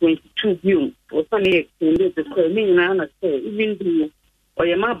 2022 June was only extended the square meaning I say even though or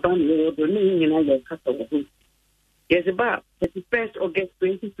your map ban or the meaning in your castle. Yes, about 31st August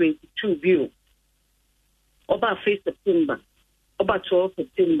 2022 June. About 1st September, about 12th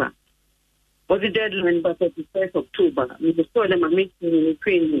September. Was the deadline about 31st October. We saw them meeting in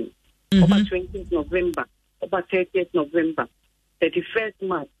Ukraine. About 20th November, about 30th November. 31st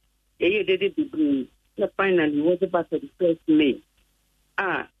March, a did it finally was about 31st May.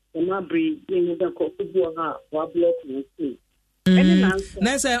 The Mabri, you know,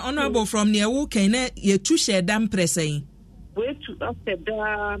 That's honorable from near who can ye two share damn pressing. Wait to after that,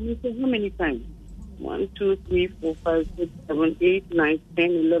 how many times? 1, 2, 3, 4, 5, 6, 7, 8, 9,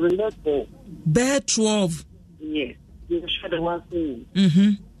 10, 11, that's all. Bear 12. Yes, you should have one thing.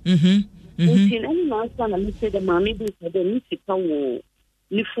 In any last one, I said the mommy be for the Mississippi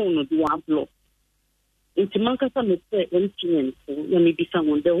ni phone do a block. Into Mancasa may say instruments, maybe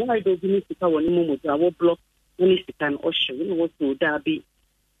someone the why do you Mississippi one moment I will block Mississippi or show what to Darby.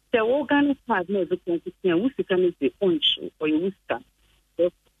 The organ part no the consequence, which can is the orange or you whisker.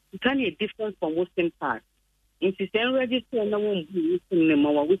 You can be different from Western part. In system register, no one be using them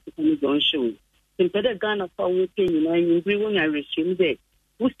or which can be on show. Simply the gun of our working, you know, you bring I resume there.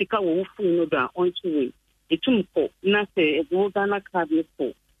 Usika wo fu no da onto we etumko na se ego Ghana card no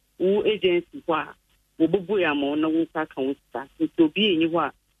wo agency kwa wo bubu ya mo na wo ka kan usta to bi enyi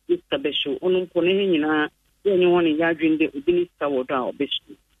wa usta besho onunko ne nyina ye nyi woni ya dwinde obi ni sta wo da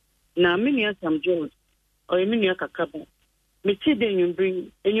obesho na minia Sam George or minia kakaba me see then you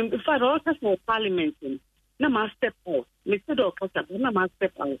bring and you fact all case for parliament na ma step out me see do kasa na ma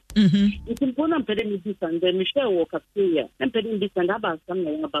step out it's important pede me this and then Michelle walk up here and pede this and about some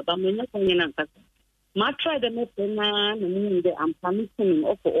na baba me na kwanya na kasa ma try the me na me the am permitting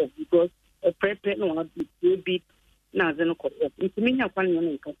off because a prepare no be na ze no ko it's minia kwanya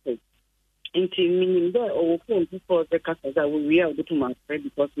na kasa into meaning there or phone for the customers that we are able to master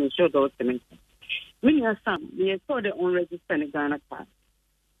because we show those things. Many are some, we saw the unregistered in Ghana card.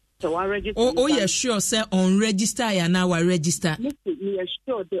 So I register. Oh, yeah, sure, sir. On register, and now I register. We are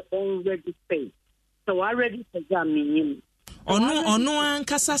sure the unregistered. So I register that meaning. Oh, no,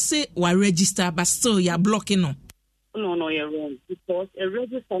 Ankasa say, we register, but still you're blocking. No, you're wrong. Because a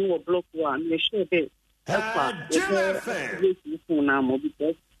register will block one. We sure they. Because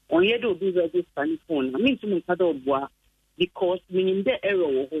on yet will be registered phone. I mean to make other bois because meaning the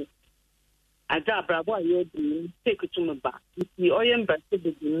error Ada bravo you take it to me back. If the oil embassy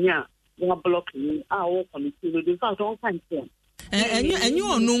the one blocking our committee will do all kinds of and you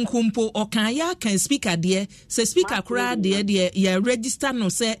are no kumpo or can speak a dear say speaker crowd dear ya register no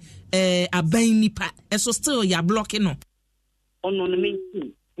say a bain nipa so still you're blocking no on the main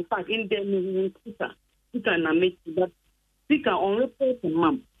thing. In fact in them speaker na make but speaker on report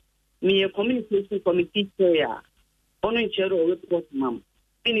ma'am. Me a communication committee chair on a chair or report ma'am.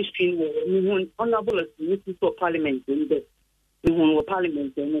 Ministry we honorable as for parliament in the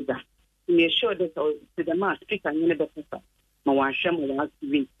parliament in that. Me sure that the mass speaker in the better. My washam was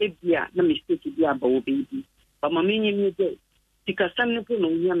giving ebia na mistake bia ba obi. But my meaning is that sika sam no no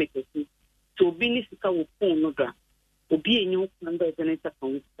nya make it. So be ni sika wo phone no gra. Obi enyo number the next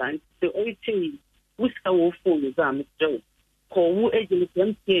account stand. The only thing we sika wo phone is am joe. Call agent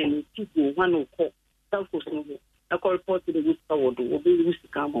MTN to one of call I call report to the Whisper or be Whisper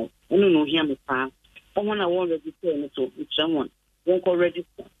come out. I don't know him. I want to register so with someone. Won't call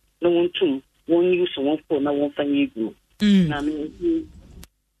register. No one too. Won't use one phone. I won't find you.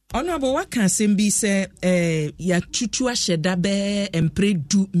 Honorable, what can be say ya tutua sheda be empre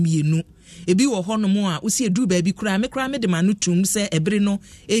du mienu. Ebi wo ho no mo a wo se du ba bi kura me de manu tum se ebre no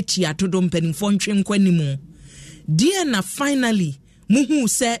eti atodo mpanimfo ntwe nkwanimu. Dear na finally muhu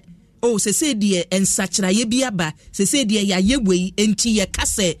se se dear ensachra ye bi aba se dear ya yewei enti ye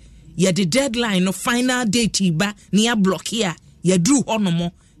kase ye the deadline no final date ba ne ya block here ye dru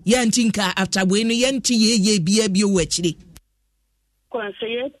honomo ye ntinka after we no ye nti ye bi o wachire kwa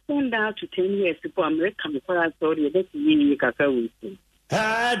say ye stand out to 10 years before America me for story that you kaka we Jim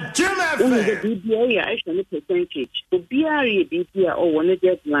the BBA actually percentage the BRE BBA or one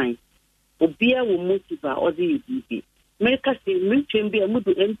deadline obia wo motiva or the UBB. America say me be a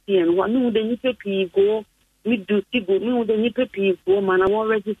mudu MTN one no the nipe go me do tigo me the nipe go man I want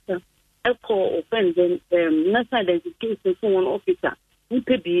register echo offend then national identification for one officer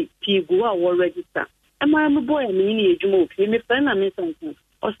nipe be go I want register am I a boy me ni ejumo fi me friend na me sansan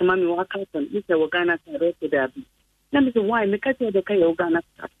o se ma me wa captain me say Ghana sare to da bi na me say why me ka say the kai Ghana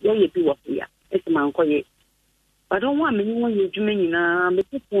ye bi wo ya e se man koye. I don't want many one you mean me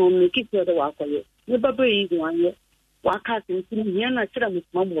keep the other walk away. Never breathe one year. Walk out in Yana with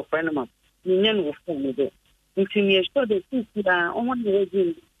mom or friend of mine. You never phone with it. Until me sure that since you are on one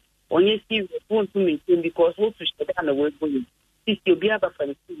way on your Steve won't to maintain because what to shut down the word for you. Since you'll be able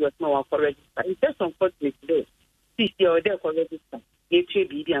to see what more for register. It's just unfortunate today. Since you're there for register, you should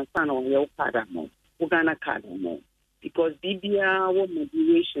be and son on your card more. Uganda card more. Because BBR what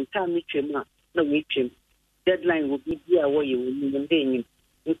moderation time with him no with him. Deadline will be here where you will be.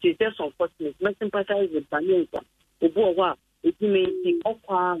 It is just unfortunate. I sympathize with Daniela. Oboa, it means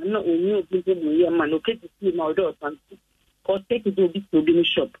offer not only people who man okay to see my door something. Cause take it to be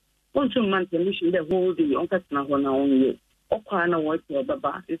shop. Once a month, the whole day on Casana only. Offer no work your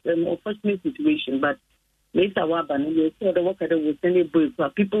baba. It's an unfortunate situation, but later Waban, you saw the worker will send a break,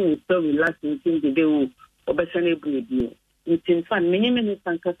 but people will still relax and think they will send a break. It's in fun. Many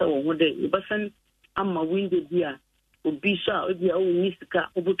Sankasa or one day, but ama window dia obisa odia o nisika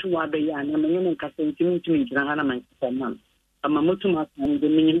obutu wa be ya na menye nkasa ntimi jira hana man man ama motuma kan de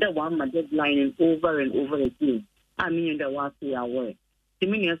menyinda wa ma deadline over and over again I mean that was ya way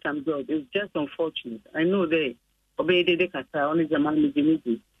timini some job is just unfortunate. I know they obey de kasa only zaman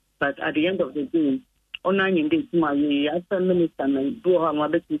me but at the end of the day ona nyinde tuma ye asa minister na do ha ma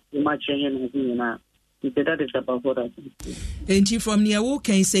be too much here na That is about what I think. And from near walk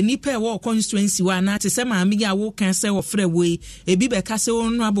and say nipa walk constituency one at some amiga walk and say of freeway a bibe castle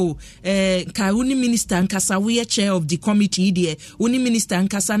honorable Kauni minister and Kasawe chair of the committee there Uni minister and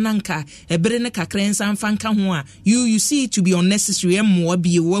Kasananka a Brenaka Crens and Fanka you see it to be unnecessary and more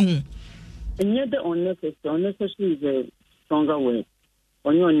be a woman. And yet the unnecessary is a stronger word.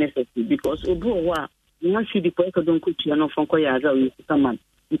 Only unnecessary because Obuwa once you deploy don't cook you from Koyaza with someone.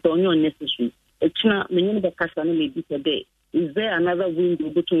 It's only unnecessary. It's not many of the Casano may be today. Is there another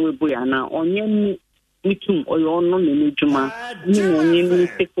window between Boyana or near meeting or your non Juma? You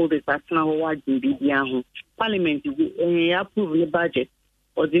stakeholders are now watching the Parliament approve the budget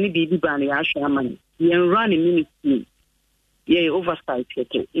or the baby banny Ashaman. You run a ministry. Yeah, oversight.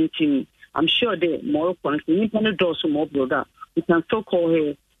 I'm sure the more independent doors more brother. We can so call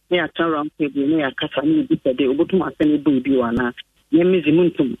her near turn table near Casano be today. Obutuma send baby one.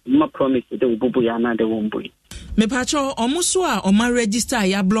 My promise the Bubuana the Womboy. Me pacho omuswa o ma register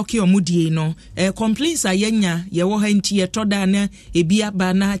ya block your mudie no complaints ayenya ye wo hanti ye toda na ebia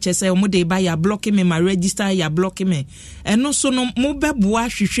ba na chese omude ba ya block me ma register ya block me eno so no mo beboa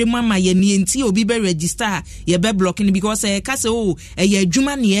hwehwe mama ye ne enti obi be register ye be block ni because ka se o ye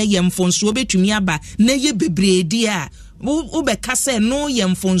adwuma ne ye mfonso betumi aba na ye bebredi a ube kase no ye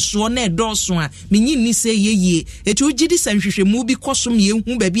mfonso na edoso a menyi ni se yeye eti ogidi sanhwehwe mu bi kosom ye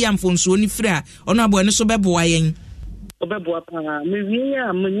hu ba bi amfonso ni fra ono abo ne so beboa yen obeboa pa me wie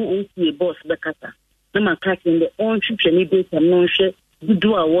a menyi onsie boss bekata na makake the on hwehwe ni data no hwe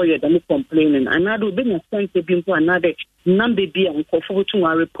do a warrior da me complaining another be na sense bi mpo another number bi an kofo to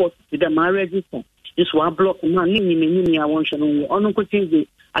a report to the register this one block na ni I want no ono ko change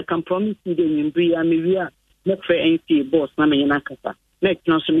I can promise you the nymbri a me wie a next NC boss na me nakasa next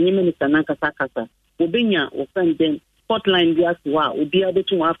no so me minister nakasa kasa obenya o friend them hotline bi aswa obi able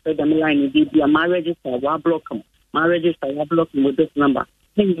to after the line bi my register wa block my register wa block with this number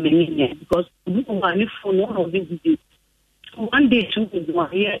because we want phone one of these days one day two days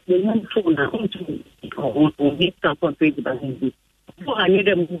one here the one phone na on this campaign page ba hindi so I need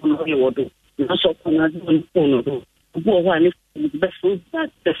them no you would na so na phone do go one if the phone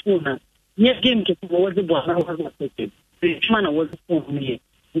that the phone yeah, game to was the boss. I was not affected. The man was for me.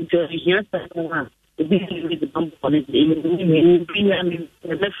 Until here, the business with the bump on it.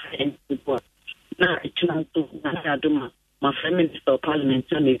 Now, it's not to my friend minister of parliament,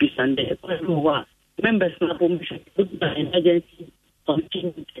 maybe Sunday. Members of the emergency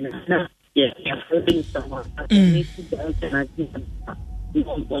continue. Yes, someone.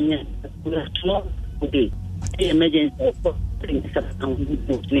 The emergency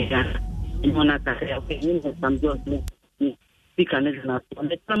in one attack, some speak on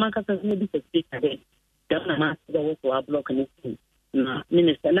the Tamaka maybe to speak again. Governor was block and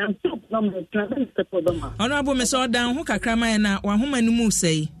Minister, I'm so Honorable Miss Odan, who Kakrama and one woman who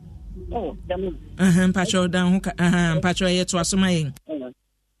say, oh, Patrol down, Patrol yet was my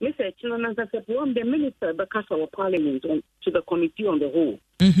Mr. Chilonas, I said, one the minister because of parliament to the committee on the whole.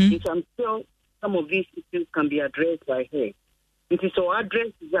 So I'm sure some of these issues can be addressed by her. It is so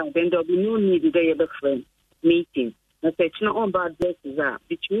address that then there'll be no need to get a friend meeting. That's not on bad addresses are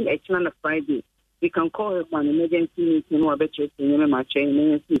between H1 and Friday. We can call it an emergency meeting or better in my chain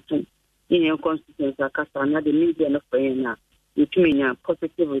in your constituency. Casana, the media and a friend now. Which means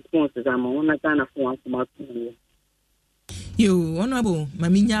positive responses. I'm on a Ghana for once more. You honorable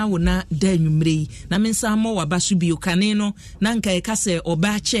maminya wona da nwumre na mensa mo wabasu bi okaneno na nka e kase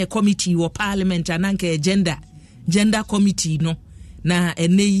oba chair committee wo parliament na nka gender committee no na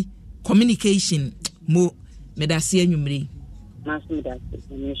enei communication mo medase nwumre mass medase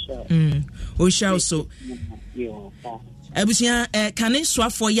o sha so abusia kane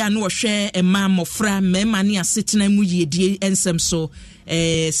soafo ya na wo hwe ema mofra mema ne asetena mu yedie ensem so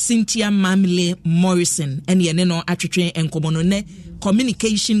Cynthia Morrison and ye no atwetwe enkomono ne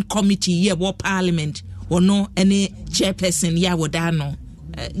communication committee ye wo parliament wono any chairperson ya woda no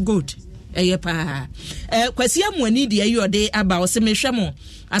good pa kwasi amwani de ayode aba wo se mehwe mo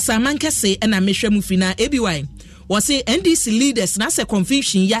asaman kese na mehwe mu fina ebiwai wo se NDC leaders na se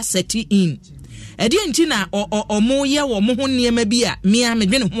confusion ya set in edi enti na omo ye wo mo ho niema bi a mia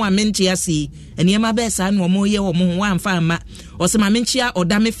medwene ho a mente ase niema be sa na omo ye wo mo ho amfa ama osema menchia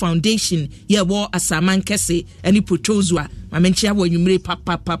odame foundation ye wo asaman kese ani proposal ma menchia wo nwumre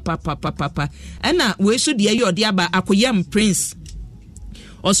papa ena we so de ye ode aba akoyam prince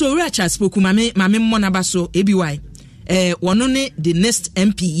also Richard spoke mame mo na ba so ebiwai wono ne the next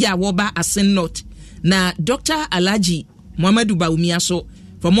MP ya wo ba asen not na Dr. Alhaji Muhammadu Bawumia so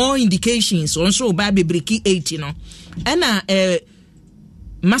for more indications also ba bebreki 80 no ena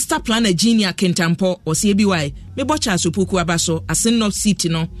master planner Genia Kentampo or CBY me bocha supuku abaso asen not city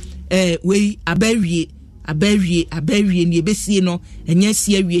no we aberie ni ebesi no enye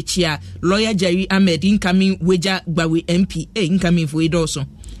sie awie chia lawyer Jerry Ahmed incoming Weja Gbawe MP incoming for idoso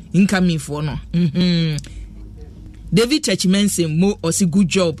incoming for no David Churchmense mo osi good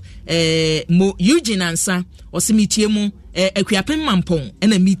job mo Eugene Ansa osi mitie mu akuapen mampon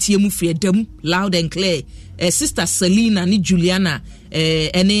ena mitie mu freedom loud and clear sister Selena ni Juliana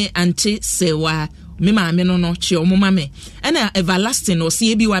ene anti sewa me maame no chi omoma me ena everlasting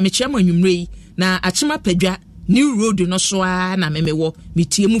osi ebi wa me chiamo anwumrei na achima padwa new road no so na memewo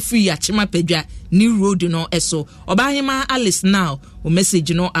mitie mu free achima padwa new road no eso obahema Alice now o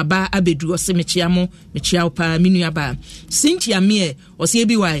message no aba abedu ose mechiamo pa minua ba Cynthia Mie ose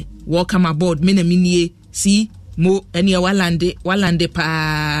ebi why welcome aboard me na minie si mo eni walande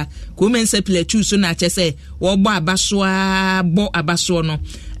pa ko men se play so na chese wo bo abaso no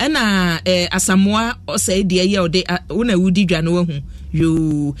ena Asamoa ose de ye ode una wudi dwa no hu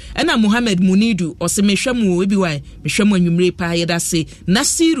yo ena Mohammed Munidu ose mehwamu ebi why mehwamu anwumre pa yeda se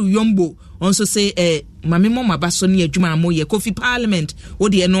Nasiru Yombo onso say mame mama baso ne adwuma amoye Kofi Parliament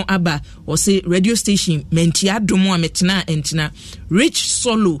ode no aba ose radio station menti adomo ametena entina Rich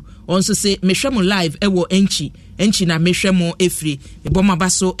Solo onso say mehwamu live ewo enchi na mehwamu efri eboma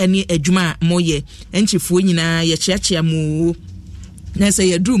baso ene adwuma moye enchi fuo nyina ye chiachia mu na say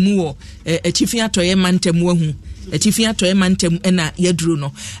yadru mu wo atifi atoye mantem wahu atifi atoye mantem na yadru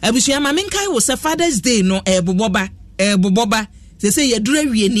no abusua mame nkai wo se Father's Day no eboboba se yadura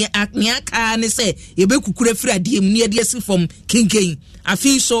wie ni aka ne se yebekukura firi adie mu ne yade asi from kinken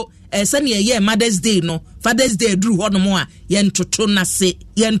afi so sane ye Mother's Day no Father's Day dru ho no mo a yentoto na se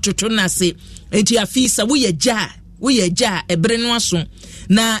enti afi sa wo ye ja ebre no aso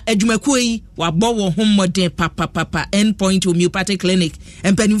na adwumakuo yi wabɔ wo hommɔden papa endpoint homeopathic clinic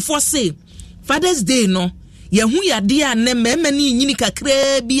empanimfo se Father's Day no ye hu yade a ne mema ni nyini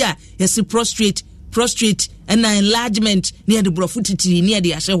kakra bi a yesi prostrate and enlargement near the brofutiti near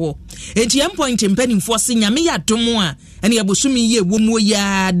the asheho. Eti endpoint empanimfo se nyame ya domo a ene yabosumi ye womo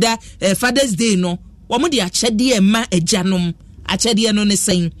ya da Father's Day no womo de akyede ma agyanom akyede no ne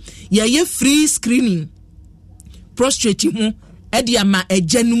sen ye free screening prostrate hu edi ama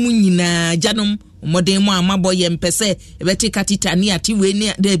agyanum nyina agyanom modern mo amabo ye mpese ebeti katita ni ati we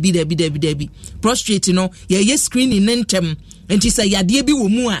ni dabi prostrate no ye screening nentem enti say yade bi wo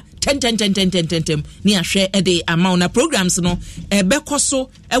mu a ten ni ahwe ede ama na programs no bekoso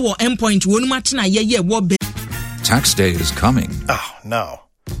ewo endpoint wonu matena ye wo be. Tax day is coming. Oh no.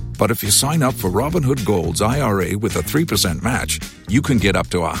 But if you sign up for Robinhood Gold's IRA with a 3% match, you can get up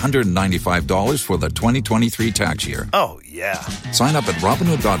to $195 for the 2023 tax year. Oh, yeah. Sign up at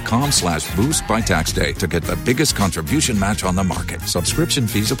Robinhood.com/boost by tax day to get the biggest contribution match on the market. Subscription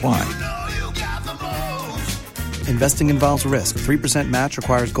fees apply. Investing involves risk. 3% match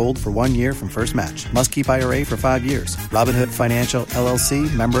requires gold for 1 year from first match. Must keep IRA for 5 years. Robinhood Financial, LLC,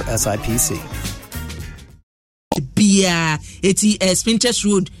 member SIPC. Bia eti Spintex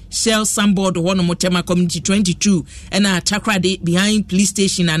Road Shell Sandboard hono motema community 22 ena Takrade behind police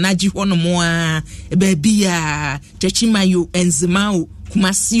station anaji hono mo a bia Techimayo Enzimao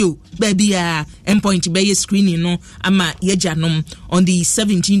Kumasio bia endpoint be screening no ama yejanom on the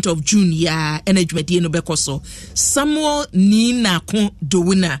 17th of June ya enejmedie no bekoso. Samuel Nina Kon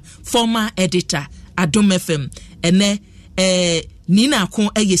Dowuna former editor Adom FM ene Nina Kon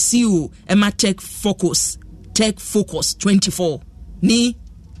CEO Emma Tech Focus 24 ni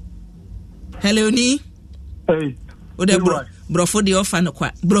hello ni hey ode brofo de offer no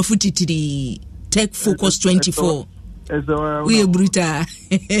kwa brofo titiri Tech Focus 24 we bruta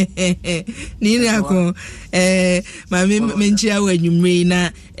ni na ko ma menchia wanwumre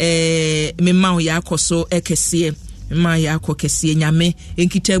na me ma ya akoso ekese ma ya akokese nyame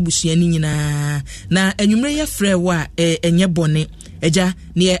enkita abusua ni nyina na anwumre ya frɛ wa enye bone eja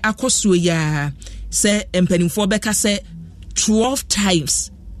ne akoso ya se empanimfo beka se 12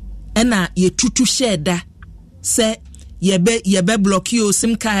 times ena ye tutu sheda se yebe block your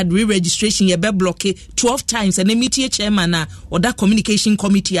SIM card re-registration yebe block 12 times and meeting chairman na oda communication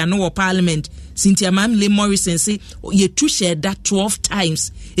committee ano parliament Cynthia Morrison say ye tu share that 12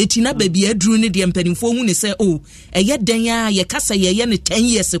 times etina baby edru ne de empanimfo hu ne say oh eye den ya ye kasa ye ne 10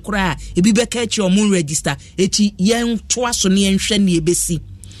 years kura e bi beka chi omun register eti yen to aso ne enhwe ne ebesi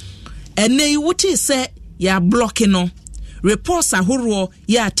ene wuti say ya block no reports ahoro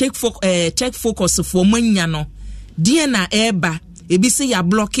ya take focus for manya no DNA eba ebi say ya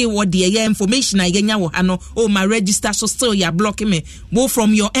block what the information na yenya wo ha no oh my register so still ya block me go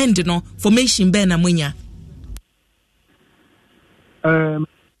from your end no formation be na munya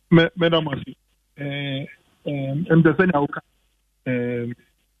Madam Masi, the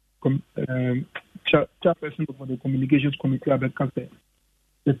chairperson of the communications committee at the council,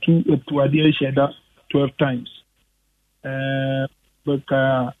 the two ideas shared 12 times. But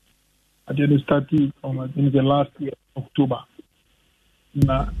I didn't start in the last year, October.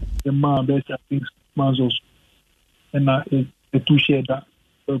 Now, the man best I think months also. And now the two shared that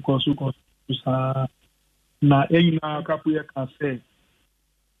because now any couple years can say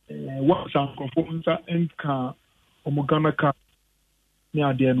what some conformance and car Omogana car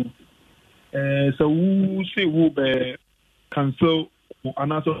near the end. So who say who be cancel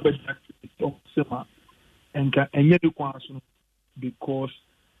another of summer and yet the question because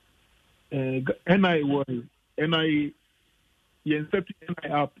NI worry NI you set NI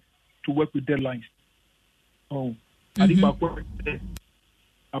up to work with deadlines. Oh, I think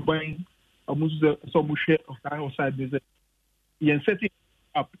I'm buying almost some share of the outside business. You set it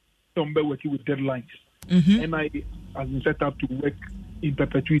up somewhere working with deadlines. NI has been set up to work in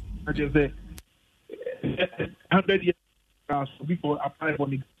perpetuity. I just say 100 years before apply for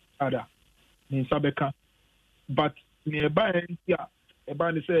the other in Sabeka. But nearby, yeah,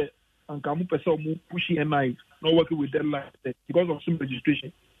 about to say, and come person pushing NI, not working with deadlines because of some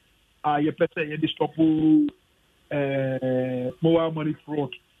registration. You person you stop mobile money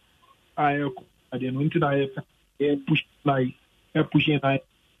fraud. I don't know I push like pushing NI.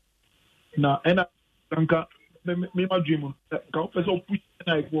 Now, and I me my dream. Come person push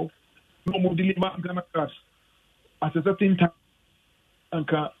NI go. No more deliver Ghana cash at a certain time. And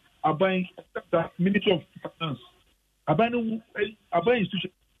I buy the Ministry of Finance. I buy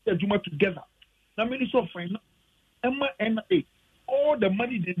institution together. The Ministry of Finance, MNA, all the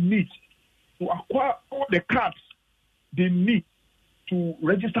money they need to acquire all the cards they need to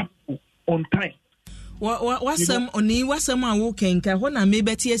register people on time. What's some walking? When I may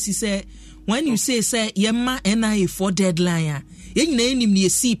bet yes, he said, when you say, Yemma NIA for deadline, you name him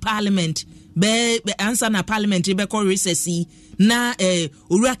see Parliament, be answer na Parliament, be call recess, na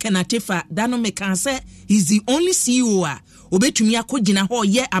Ura Kanatifa, Dano Mekanse, he's the only CEO. Obetumi akogina ho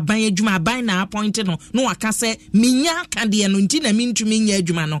ye aban adwuma aban na appointed no aka se minya kade no ntina mintumi nya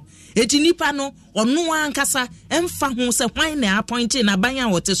adwuma no eti nipa no ono ankasa emfa ho se hwan na appointed na aban a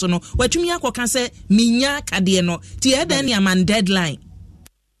wote so no watumi akoka se minya kade no ti e dan ya man deadline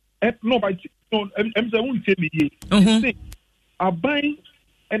no but no em say won tell me ye say aban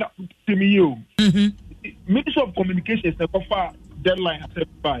and tell me you Minister of Communications na kofa deadline at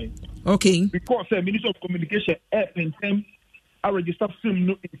by okay because Minister of Communication in terms I register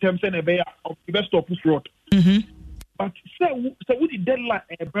film in terms of the best of fraud. But so with the deadline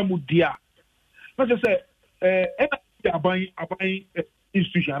Bermudia. Not just say buying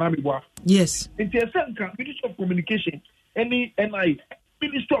institution. Yes. In the Minister of Communication, any NI,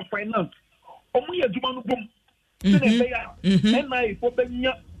 Minister of Finance, Omuya Jumanu Bum, NI for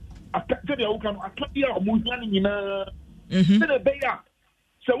Benya, a clear Muzanina,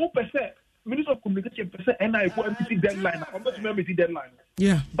 so who percent. Minister of Communication percent NI for MPC deadline. I'm not MPC deadline.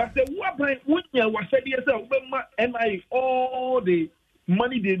 Yeah. But the when you was said yourself, NI all the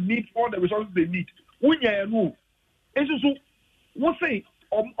money they need, all the resources they need. When you know, it's so what say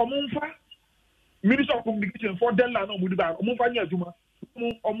Omunfa Minister of Communication for deadline no mudu ba Omunfa nya adwuma.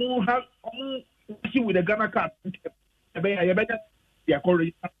 Omun have with the Ghana card. They are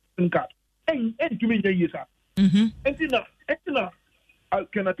called card. And to me yes sir. Entina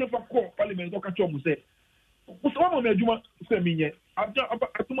can I take a call Parliament or catch up with say? What's one of my Juma say me? I've done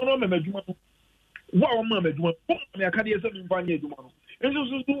a tomorrow, my Juma. What am I doing? I can't hear something by you. And so,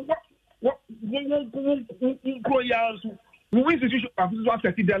 what we institution of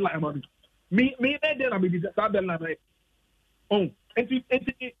 30 deadline. Me, then I may be that deadline. Oh, and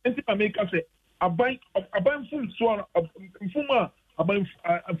I make us say, I buy full swan of Fuma, I buy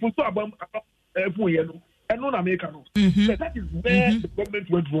full about yellow. And non American. That is where the government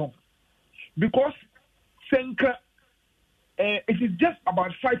went wrong. Because Senka, it is just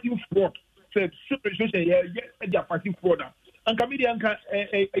about fighting fraud. They are fighting fraud. And comedian can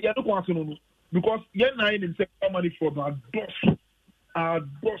because you're not in sector money fraud are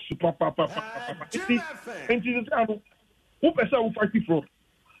boss papa. And who person will fight fraud?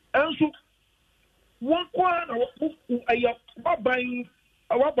 And so one corner buying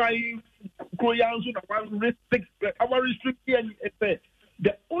our restriction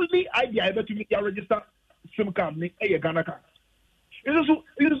the only idea ever to make you register SIM card a Ghana card. It is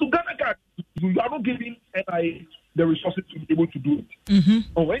a Ghana card. You are not giving NIA the resources to be able to do it.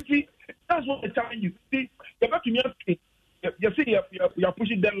 That's what the time you see. You're not to me. You see, you are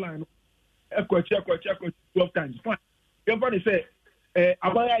pushing deadline. 12 times. Fine. Everybody say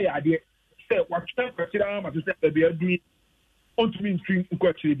abaya ya ade say what try kwatira ma say be adu on to me stream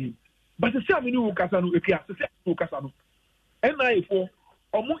kwatira bi but say am ni wo kasa no ekia say wo kasa no NIA for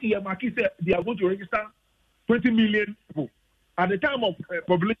omo earmark say they are going to register 20 million people at the time of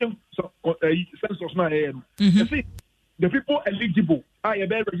population census now. See the people eligible I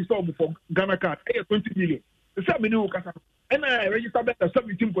be register for Ghana card 20 million. The same many kasa and I register better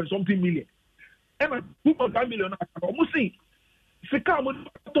 17 point something million. And 2.5 million almost see sika mo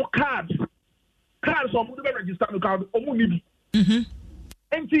to cards so mo be register no card omo ni bi.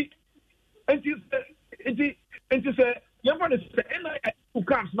 Enti say you want to say NIA two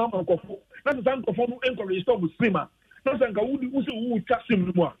cards now man kofo. Na say san kofo no encourage to streamer. Na say nka wo twa sim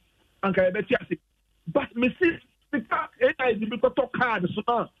no mo anka e be ti ase. But me see sika NIA be to card so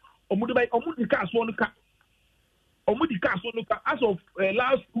na omo di cards one ka Omudi cash on as of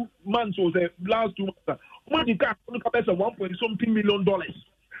last 2 months or the last 2 months. Omudi cash on the $1.something million.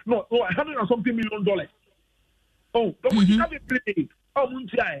 No, $100 and something million. Oh, don't have it play. Oh,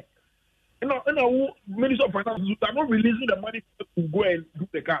 Munchai. And Minister of Finance are not releasing the money to go and do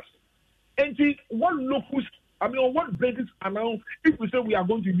the cash. And see, one locus, what basis announced if we say we are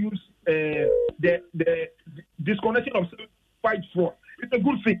going to use the disconnection of fight fraud. It's a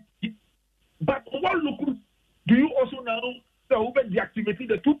good thing. But one locus. Do you also now say over deactivating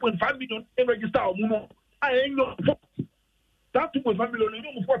the 2.5 million in register or more? I ain't no that 2.5 million you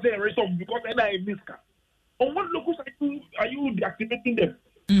know for the rest of because NIA miska. On what locus are you deactivating them?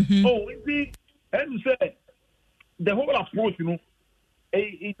 Oh, see, and you say the whole approach, you know,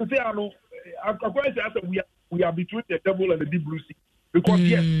 to say I know we are between the devil and the deep blue sea because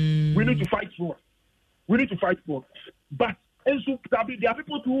yes, we need to fight for. But and so there are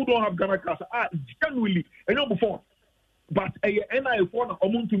people who don't have Ghana cards genuinely and not before but NIA for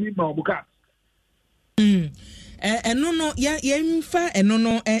to me buka no yemfa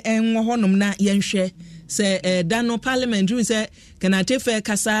no enwo honom na yenhwe se dano parliament ru se kana tefe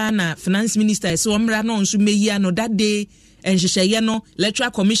kasa na finance minister so omra no nso meyi ano that day enhyehyeye no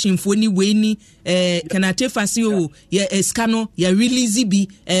electoral commission fo ni we ni kana tefa si o ye escano ya release bi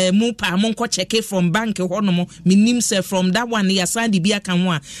mo pa mo nko check from bank honom minim se from that one ya send bi aka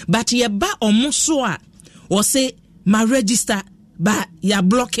ho a but ye ba omo so a o se ma register ba ya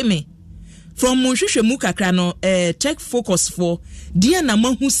block me from monhwehwe mu kakra no tech focus for dia na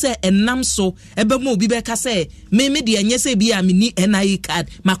mahu se enam so ebe mo obi be ka se me de enye se bi a mini NIA card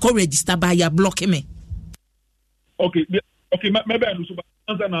ma ko register ba ya block me. Okay, maybe I know so but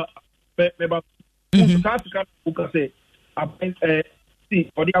na maybe start to say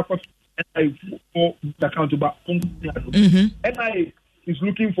see for the effort NIA for the account about NIA is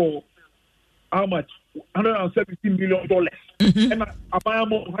looking for how much $117 million and about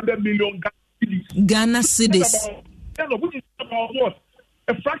 $100 million Ghana cedis. Which is about what?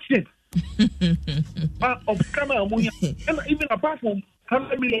 A fraction of Ghana ammonia. And even apart from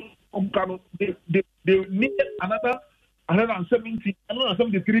 $100 million of Ghana, they need another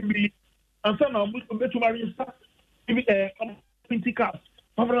 173 million. And so now we to marry start even 20 cars,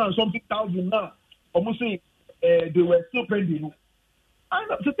 500 and something thousand now. Almost say they were still pending.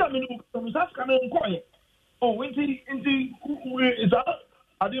 And to tell me, that's kind of quiet. Oh, when is that?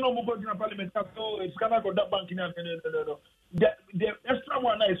 I didn't know about the parliament. So it's kind of got that bank in the extra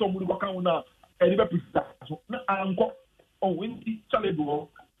one is somebody who can now. And I'm oh, when the challenge go.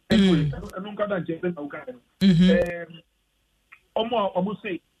 Anyway, I don't got that jail now. Almost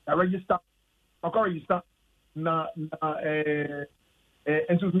say I register. I can register. Na and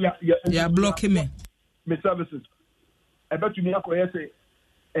so yeah, blocking me. My services. I bet you me say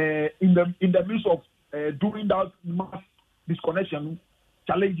in the midst of doing that mass disconnection.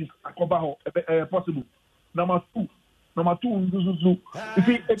 Challenges are possible. Number two, you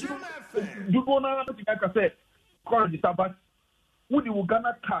see, if you go now, like I said, correct this, but would you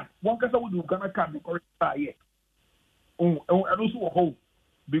Ghana card? One person would you Ghana card the correct here. And also a whole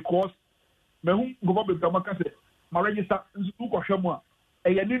because me who go back to Ghana say my register is too caution.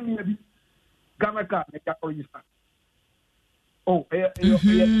 And you need me Ghana card make a register. Oh,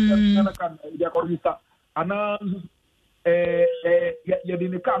 Ghana card make a register. And ya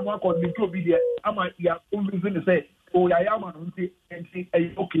de car no akọ link obi de ama ya convincing say oh ya man nti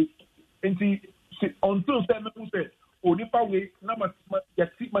okay nti until say me say oh nipa we na ma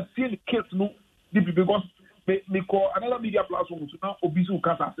see the case no because me call another media platform so now obi so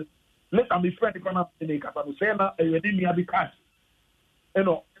kasa say let am be friend kana na kasa no say na e dey me abi cash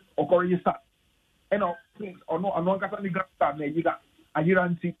okori start things no kasa ni gata na yiga ayira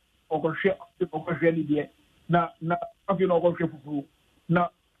nti okohwe ni de na after no go fufu na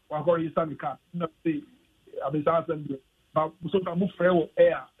wa go register the car na say abisa assembly but so that move fair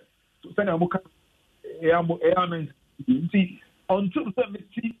air. So send a book air see until the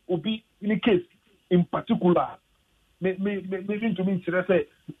see will be in a case in particular. Maybe to me to say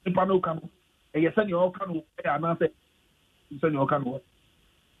the panel can a send your can and I say send your can work.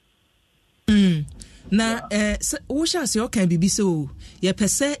 Na wo sha se o kan bibi so ye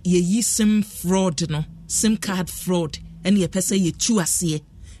pese ye yi sim fraud no sim card fraud and ye pese ye tu ase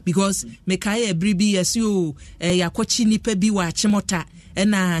because me kai ebribi yes you yakochi nipa bi wa chemota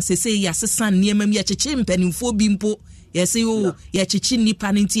na se ya sesan niemam ye cheche mpanimfo bi mpo ye se o ye cheche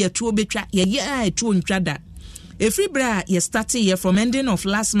nipa nti ye tu obetwa ye tu ntwa da every bra ye start ye from ending of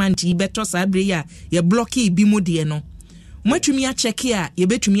last month ye better sabre ya ye blocky bi mo de no matumi a check a ye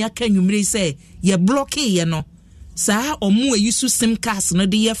betumi aka nwumre say ye blocky ye no saa omo ayisu sim cards no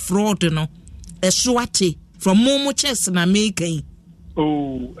de ye fraud no esoate from momo chess na making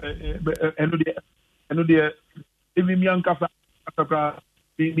eno de even me anka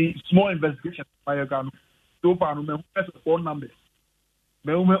the small investigation by a gun so far no me phone numbers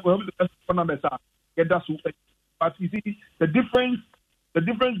phone numbers are get that so but you see the difference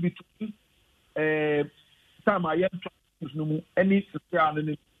between time I no any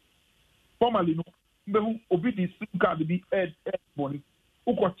social formally no me obi the sim card be ed money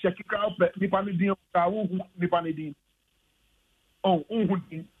uko check out nipa ni din ka wo nipa ni din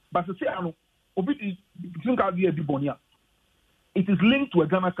but say ano obi the sim card be edi money it is linked to a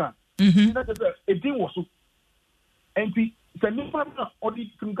Ghana card that is a din was so and say nipa na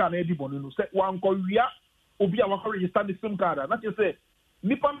odi sim card edi money no say wan ko wia obi a wa register the sim card that you say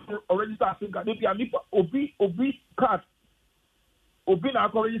nipa already start sim card nipa obi card obi na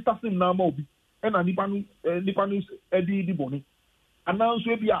register sim na ma obi ena nipa nu edi boni announce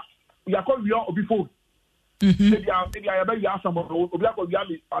we bia we are call we obi phone maybe I be ya some obi akọ wia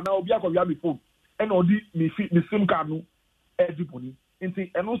me ana obi akọ wia me phone ena odi me sim card no edi boni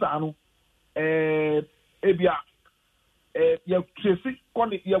nti eno sa no ebia ye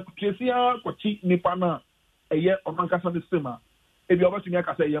tracy a kwachi nipa na eye omankasa de sim a ebia obetumi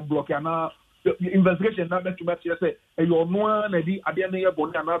aka say ye block ana investigation na bet to bet say you no na di ade na ye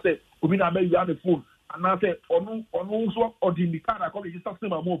boni ana say obi na be use the phone ana say onu so odi the card akọ register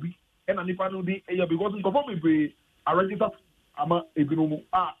sim am obi e na nipa no di e because nko me be register ama ebinumu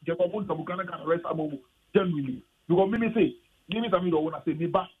je ko mo tabuka na kan arrest am genuinely because me say give me some do wona say me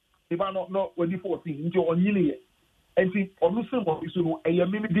ba no when 14 nti onyini ye enti onu sim obi so no e ye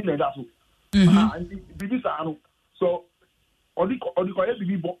me di na da so enti bibi sa no so odi ko ye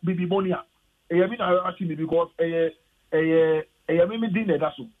bibi bonia e me na actually because e me din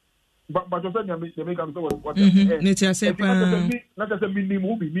na so but you said you make am so what nature say na just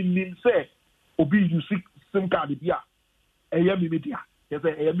minimum say obi use sim card bia e me media yes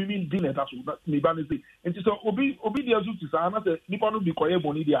e me din na so me ba ne say enti so obi dey azu to say na say nipa no bi ko ye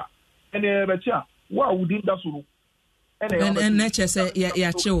boni dia ene be chia wa wo din da so no and nature say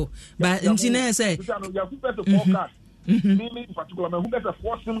ya chill but enti na say ya ku pese for card me in particular me who pese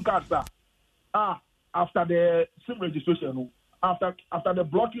for sim cards after the SIM registration, after the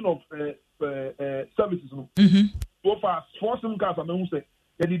blocking of services, so far, for SIM cards, I mean, say,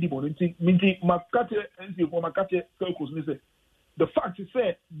 the fact is,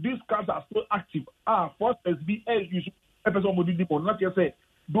 say, these cards are still active. First SBA, you should not just say,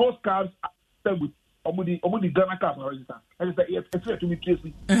 those cards are still with the Ghana cards are registered. And it's to me,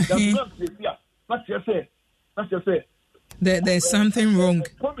 Tracy. Not just say, there's something wrong.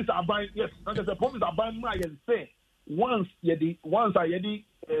 Promise are buying, yes. Not just a promise are buying my and say once I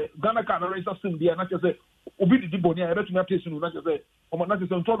Ghana can register sim there. Not just say obi di boni. I bet you not place you. Not just say not just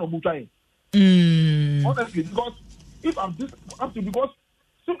say turn on mutai. Honestly, because if I'm this up to because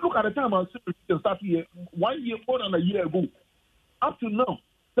look at the time I start here 1 year more than a year ago up to now.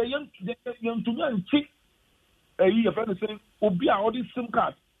 Say young to me and check a year. Friend saying obi all this sim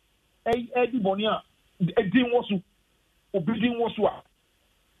card. Di boni a din wasu. Obedient was what?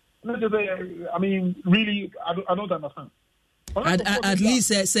 I mean, really, I don't understand. At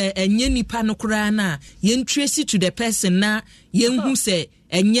least say enye nipa no kura na yen trace to the person na yen hu say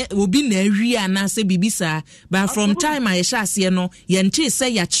enye obi na awi ana say bibisa but from time I sha ase no yen che say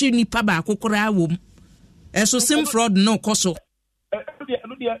ya chi nipa ba kokora wom eso sim fraud no koso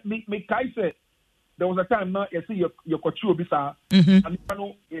me kai say there was a time now you see your kwachi obi sa and nipa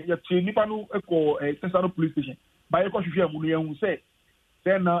no ya chi nipa no eko Central Police Station by ko hwehwe amu no yen say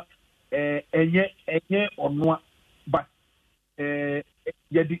then enye onwa but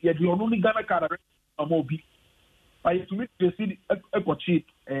yedi onu ni Ghana card amobi by to me to see ekochi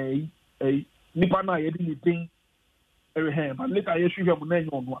nipa na yedi ni thing but later you hwehwe amu na enye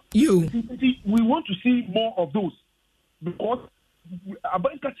onwa you we want to see more of those because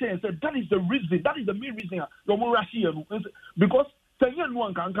Abanka said that is the reason, that is the main reason you're more Russian because Tanyan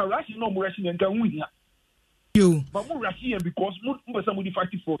one can Russian no more Russian and can win here. You but more Russian because somebody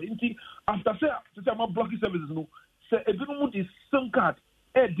fighting for it. After say I'm blocking services no say a good mood is SIM card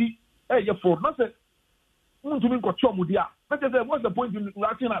your fraud. Not say to me got chomudia. That is what's the point in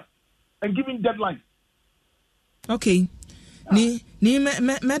writing us and giving deadlines? Okay. Ni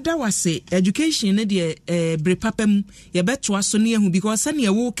meda wase education ne de brepapam ye beto aso ne hu because na ye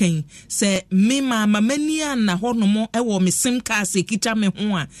wo kan se me mama mani na honomo e wo me sim card se kita me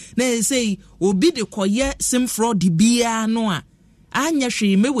ho a na say obi de koye sim fraud bia no a anya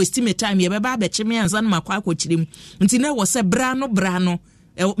hwe me waste me time ye beba abeche me anza na makwa akochirem nti na wo se bra no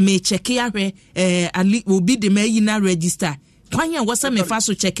me check ahwe ali obi de me yi na register kwanya wo se me fa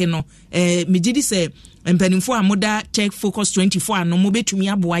so check no me gidi se mpanimfo amoda tech focus 24 ano mo betumi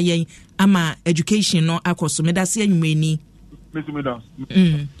aboa yen ama education no akoso medase anwumani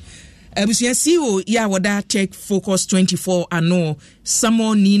abusia CEO ya woda tech focus 24 ano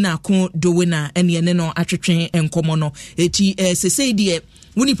samo ni na ko dowena ene no atwetwen enkomo no eti sesei de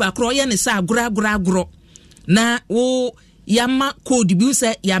wonipa kro ye ne sa agro na wo yama code bi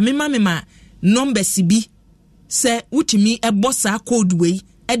se ya mema numbers bi se utimi ebosa code we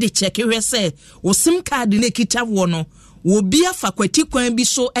e de check we say wo sim card na kita wo no wo bia fakwati kwan bi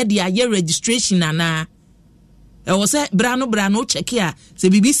so e de aye registration ana e wo say bra no check ya se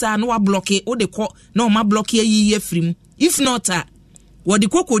bibi sa no wa block o de ko na o ma block ye free if not wo de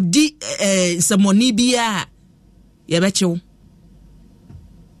kokko di semoni bia ye bechew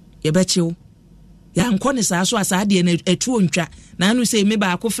ya nkone sa so asa de na etu ontwa na anu say me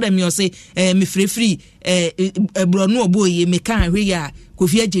ba akofra me o say me free bronu oboye me kan hwe ya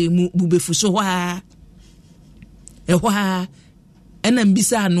kofi aje mu bubefu so hwa ena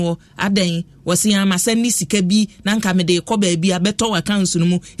mbisa no adan wose ya masani sika bi na nka me de ko ba bi abeto account no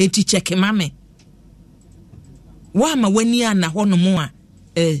mu eti check mame wa ma wani ana hono mu a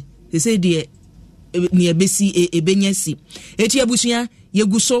say de ni ebesi ebenyasi eti abusua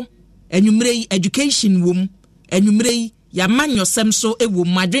yeguso enwumrei education wom enwumrei ya manyosem so ewo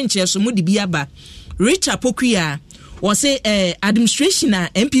madwenche so mu de bi aba Richard Pokuya was say administration a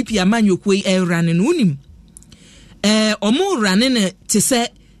MPP amanyokwe running unim omo running te se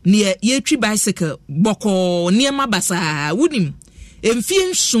ne yetwi bicycle boko niema basa unim emfie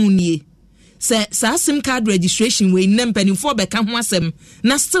nsunie se sa sim card registration we nempani for be ka ho asem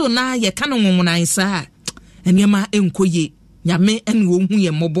na still na ye ka no nwonwan sa eniema enkoye nyame ene wo hu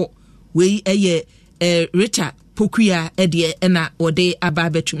ye mobo we eye Richard Pokuya edie na ode aba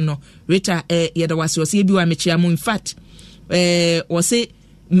betum no Rita yeda wase ebi wa mechia mu in fact wase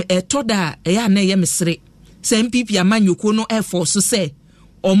toda ya na ye mesre se MPP amanyoko no force se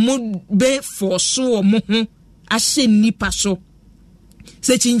omo be force omo ho ahye nipa so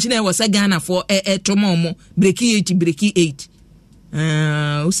se chinchine wase Ghana for tomo omo breaki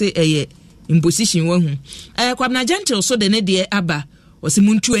 8 o se imposition wo hu kwabna gentle so de ne de aba wase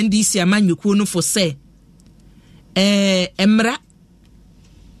muntu NDC amanyoko no for se emra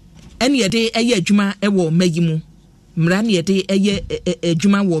ene yede eye adwuma ewo magimu mra ne yede eye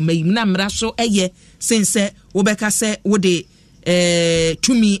adwuma wo magimu na mra so eye sense wo beka se wo de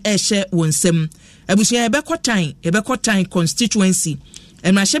tumi ehye wonsem abusuan ebekotan constituency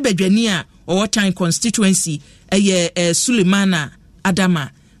emra hye badwani a owotan constituency eye Sulemana Adama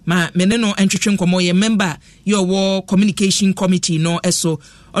ma meneno entwetwe nkomo ye member yo wo communication committee no eso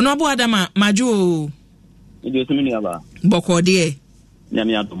ono abo Adama majo Idio semini aba boko de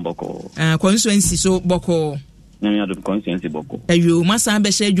nyame adom boko constituency so boko nyame adom constituency boko ayo masa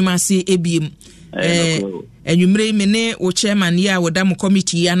be hye adwuma se ebiem enwumre me ne o chairman ya woda mo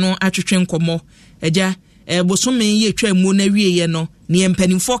committee ya no atwetwe nkomo eja bosome ye twa mu na wie ye no ne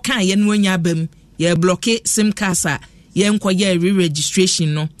mpanimfo kan ye no anya abam ye block sim kasa ye nkoye re-registration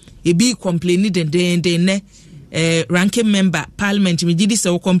no ebi complain den ne ranking member parliament me gidi se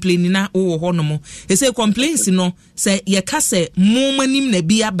o complain na o ho no mo e say complaints no se ye ka se mo manim na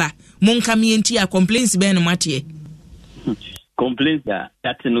bi aba mo nka me enti a complaints be no matie complaints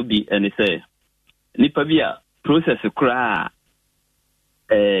that no be any say nipa bi a process kra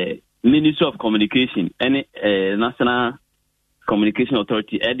Ministry of Communication any National Communication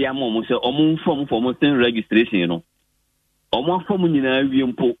Authority e dia mo say omo form for mo ten registration you know omo form nyina wie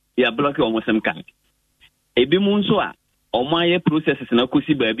mpo ya block omo sem kan ebi mu nso a omaye processes na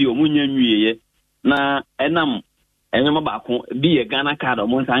kosi baabi omunya nwieye na enam enyoma baako bi ye Ghana card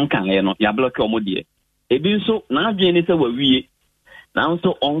omo nsan kan ye no ya block omo de ebi nso na adwen ni se wawie na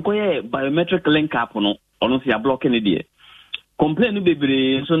nso onkoye biometric link up no ono se ya block ne de complain no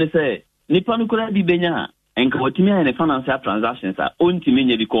bebre nso ne se nipa no kura bi benya and what me and financial transactions are on to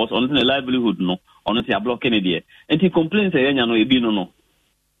me because on the livelihood no on the blocking it and he complains no.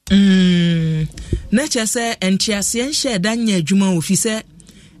 Nature say and Chiasian share Danya Juma officer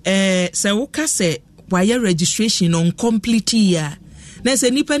Sawuka say wire registration on complete year. Nese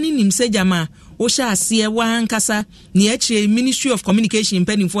nipani nimsejama Osha asie wa nkasa ni eche Ministry of Communication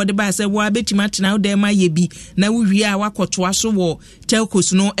pending for the ba say wa betima tena de ma yebi na wuwie a wakotoa so wo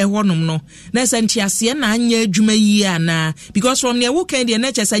telcos no ehonom no na santi asie na anya adwuma yi ana because from the weekend the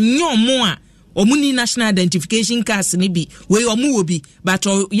nature say nyomo a omuni national identification cards ni bi we omu wo bi but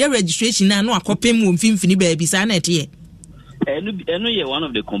your registration na no akopem wo mfimfini ba bi sa na ete eno ye one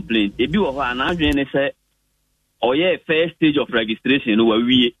of the complaints ebi wo ho ana adwen ne say oye first stage of registration no wa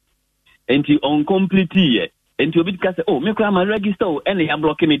wie enti on complete ye enti obi ka say oh me kwa ma register o ene ya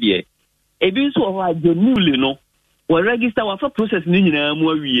block me de ebi so ho ajonule no wa register wa for process ni nyina mu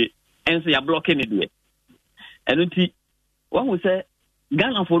awie enso ya block me de eno ti wa hu say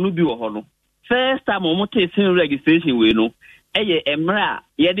Ghana for no bi wo ho no first time o mo take registration we no eye emra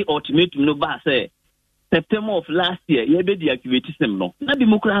ye the ultimatum no ba say September of last year ye be deactivate system no na bi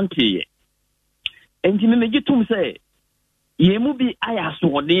mo krante ye enti me megitum say ye mu bi aya so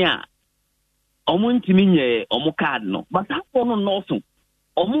ode a omo ntimi nye omo card no but afọ no no so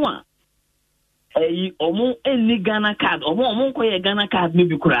omo a omo eni Ghana card omo nkoye Ghana card no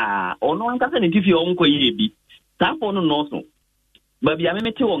bi kura ono anka se ne tifi omo nkoye bi afọ no no so ba bia me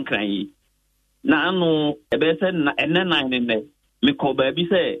mete won kran yi na anu ebe se na ene ne me ko ba bi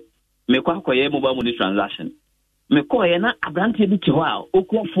se me kwa koye mobile money transaction me ko ye na abrante bi ti ho a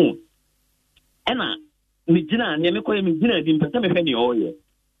okwo phone ena me gina ne me koye me gina di mpese me hwe ni oye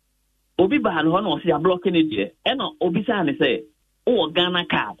obi ba no no se blocking it there ena obi sa ne say o Ghana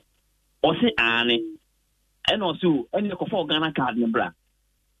card o se ane ena o so ene ko for Ghana card ne bra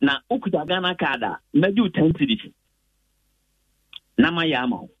na okuta Ghana card a meju 10 cedis na ma ya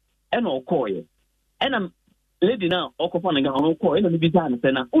ma ena o koye ena lady na okofa na Ghana ko ena bi sa ne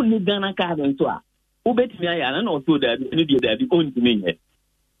say na o ni Ghana card nso a o betimi aya na o so da bi ene bi da bi o ntimi nye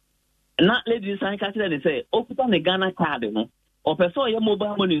na lady san ka tell ne say okuta ne Ghana card no or person your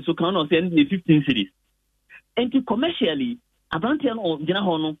mobile money so can send the 15 cities. And commercially, Abrantian or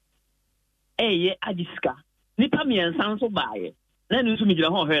Jinahono, ye Adiska, Nipami and Sanso buy. Then you to me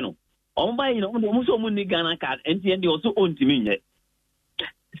Jahano. On by the Muso Mundi Ghana card, and they also own to me yet.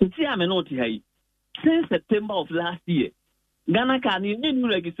 Since I'm a naughty since September of last year, Ghana card new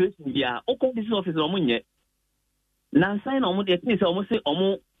registration here, Oko this office or Munye. Now sign on the case almost say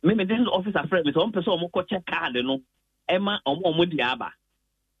maybe this office a friend with one person or check card, no. Emma omo diaba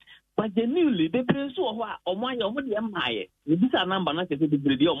but the newly be prince so ho a omo aye omo deemaye ni bisa number na kete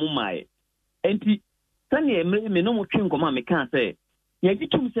bibredi omo maye enti sane emre me no mo twen koma me kan say ye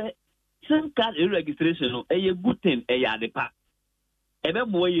gitum say sim card registration no eye good thing eye adepa ebe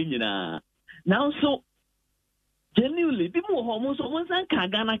bo ye nyina now so genuinely people ho mo so mo san ka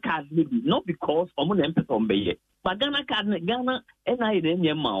Ghana card maybe not because omo na empesa ombe ye but Ghana card Ghana NIA na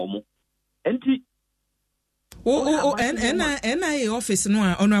nye ma omo enti NIA office no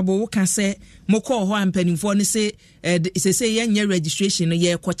honorable can say moko ho ampanimfo ne say yenye registration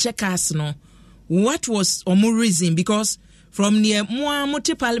ye ko check us no what was omo reason because from near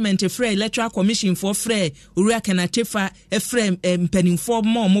multi parliament free electoral commission for free ura kanatefa free mpanimfo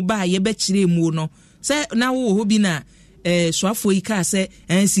mo ba ye be kire mu no say na wo ho bi na soafo yi ka say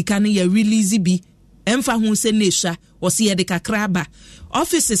sika no ye release bi emfa hu se nesha o se ye de kakra ba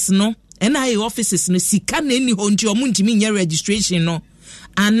offices no NIA offices no sika na eni ho nti omo ntimi nya registration no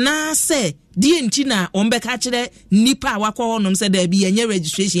ana se die nti na ombeka kire nipa awakọ honom se da bi nya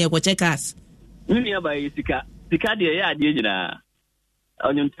registration e ko checkers nni aba sika de ya ade nyina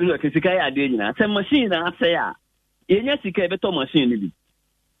onyo nturu ke sika ya ade nyina se machine na se ya yenya sika beto machine ni bi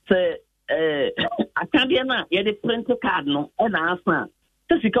se akade na ye de print card no e na afa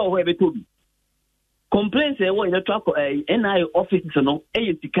se sika o beto bi complaints e wo electoral NIA offices no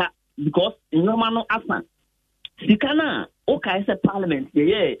e sika because in no man no asan sikana o kai say parliament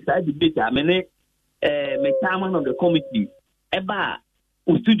ye side debate amene me chairman of the committee eba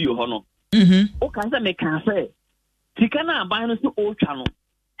o studio ho no o kai say me kan say sikana aban no so o twa no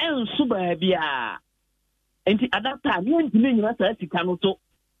enso ba bia enti at that time ye ntimi nyina say sikano so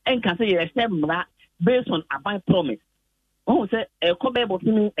enka say ye semra based on aban promise o say e ko be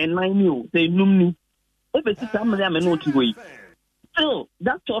botini ennan ni o say numni o be sisamra amene o tigoyi. So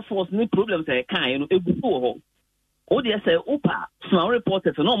that force no problems I can egufu ho dey say opa small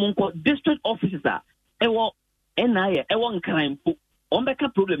reporters no monko district officers ewo NIA ewo nkran po on beka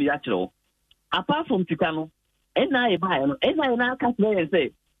problem ya kire apart from tikano NIA buy no NIA na ka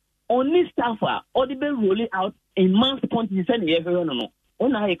say only staff or the been rolling out in months point you send no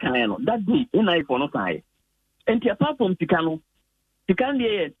on I can that day in I for no time. And apart from Ticano, Tican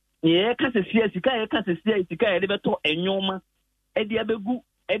ye Cassia, Sika, Cassia, Sika, Elevator, and Yoma, Ediabegu,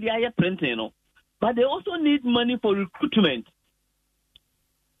 Edia Prenteno. But they also need money for recruitment,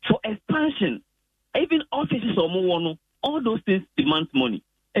 for expansion, even offices or more. All those things demand money.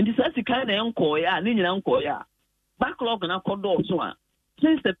 And this is the kind of uncle, backlog and accord also.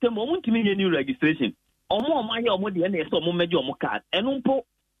 Since September, I want to make a new registration. Or more money or more the NS or more major card. And umpo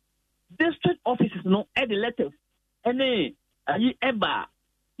district offices no add the letters. And then ever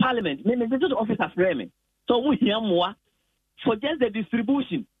parliament, maybe the district office are framing. So we hear more for just the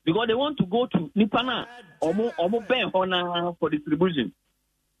distribution because they want to go to Nipana or more Ben Hona for distribution.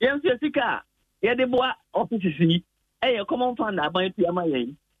 Yes, Sika, yeah, the boy offices see a common fund about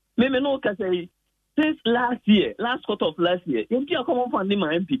Yamayan. Maybe no can say since last quarter of last year, in your common fund in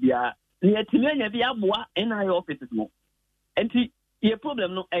my MPDR. Near Timenia Biabua NI offices more. And your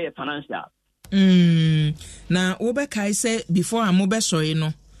problem no a financial. Now, Obekai said before I'm obeso,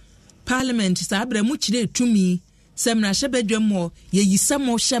 no Parliament is abre much day to me. Semra Shebedremo, ye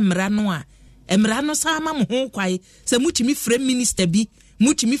samo shemranoa. Emrano sama mo kwai, se muchimi frame minister bi,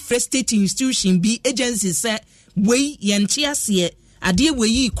 muchimi fresh state institution bi, agency say, way yantiasie. Ade we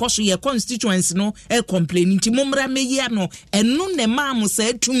yi koso ye constituents no e complain nti momra meyi no eno ne maam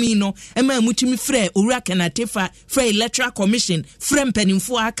say tumi no e ma mutumi frɛ owura kenatefa frɛ electoral commission frɛ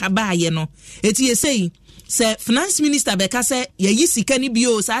mpanimfo akaba ye no eti ye say finance minister beka say ye yi sika ni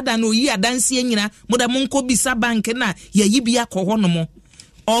bio sa da no yi adanse nyina moda monko bisa bank na ye yi bia kɔ hɔ no mo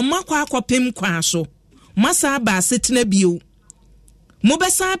o makwa akɔpem kwa so masa ba setena bio mo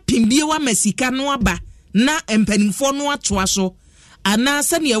besa pimbie wa masika no aba na mpanimfo no atoa so ana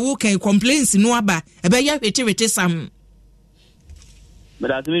sani ewo kan complaints no aba ebe ya hwete sam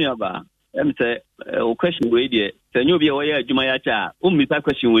but asumi aba em say o question we dey say nyo bi e wo ya adwuma ya cha o mmisa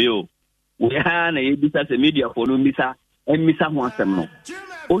question we o we ha na ye bisa say media for no mmisa mmisa ho asem no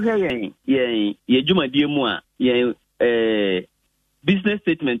o he ye adwuma die mu a ye business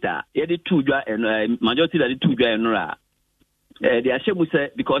statement a ye dey two dwa majority that dey two dwa enora they ashemu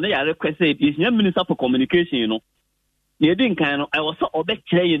say because na ya request say is minister for communication you know. You didn't kind of, I was so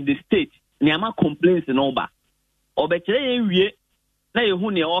obechere in the state. Niama complaints in Oba. Obechere in we, na you who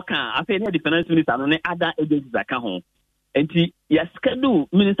near Oka, I say the finance minister and other agencies that come home. And your schedule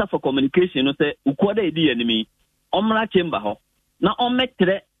minister for communication, no say, Ukwada the enemy, Omra chamber ho. Now on make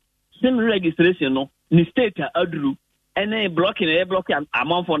same registration no, ni state adru, and a blocking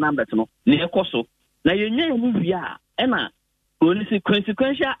amount for numbers no, near Koso. Now you know who are, Emma, only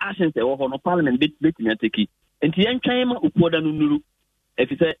consequential actions that were on parliament bit me take. And the Enchima Upoda Nuru,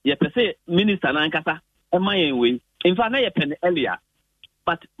 if you say, you say, Minister Nankasa, and my way. In fact, I pen earlier,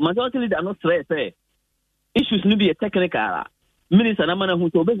 but majority are not straight. Issues need be a technical minister, Namana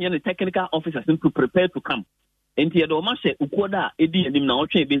who to be a technical officer to prepare to come. And the Domashe Ukoda, Edi, and now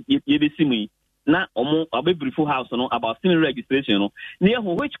change Yebisimi, not almost a big brief house about senior registration, near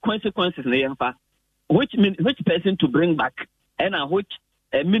which consequences, which person to bring back, and which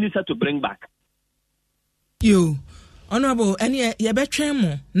minister to bring back. Yo, honorable, any ye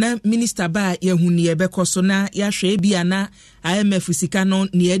betwemo na minister ba ye hu ne ye bekoso na ya hwe bia na IMF sika no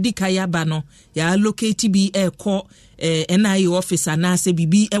ne edika ya ba no ya allocate bi ekọ NI officer na se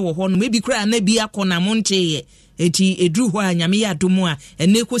bibi e wo ho no maybe kra na bi akọ na monche ye eti edru ho anyame ya domo a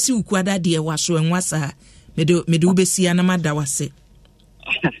ene kosi ukuada de waso enwasa medo ubesia na madawase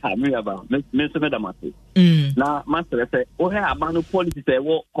me aba me se medamase na master say o he abanu policy say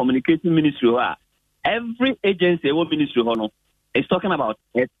wo communication ministry ho a every agency or ministry is talking about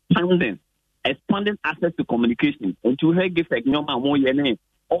expanding access to communication and to help give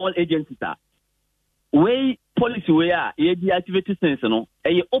all agencies are way policy way are deactivated sense no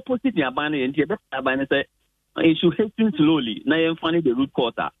a opposite in abandon and the say it should hasten slowly now you find the root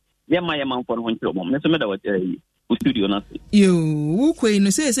cause my man for one problem let's matter what studio na yo wo kwei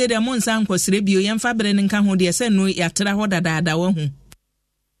no say the mon san kwosire bio yem fa bre nka ho de say no yatra ho dadaada wo hu.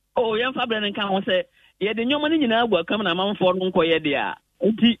 Oh, young Fabian can say, yeah, the new money in our work coming among for Uncoya.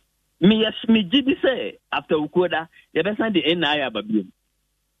 Me, did say after Ukoda, the best the NI Babu.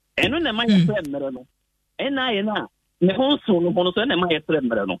 And when the money friend Merano, NI na, the whole soon of Honoson and my friend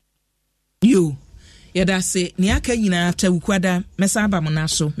Merano. You, yada say, Niaka yina after Ukwada, Mesaba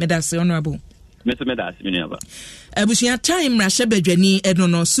Monaso, Medase Honorable. Mr. Medas, Minerva. Abusia time Rashebedwani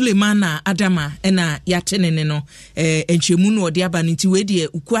Edono Sulemana Adama ena yatene no enchemunu ode aba nti we de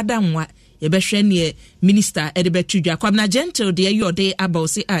ukwada nwa yebehwe ne minister edebetudwa kwabna gentle de yode aba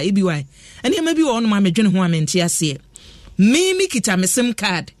se a ebiwai ene ma bi wo no ma medwene ho amenti ase mimi kita me sim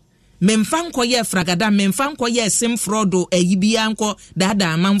card memfa nkoye fragada memfa nkoye sim frodo ayibia nko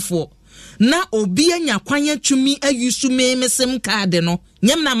dada amanfo na obi anya kwanya tumi ayusu memesem card no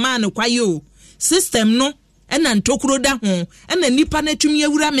nyem na man kwaye o system no ena ntokuro da ho ena nipa na tumi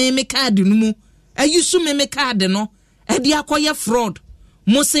awura meme card no mu ayusu meme card no edi akoye fraud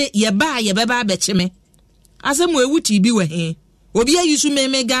mo se ye beba abecheme asemu ewuti bi we he obi ayusu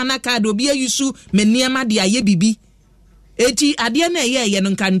meme Ghana card obi ayusu meniama de aye bibi eti ade na ye no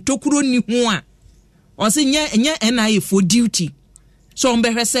nka ntokuro ni ho a o se nye NIA for duty so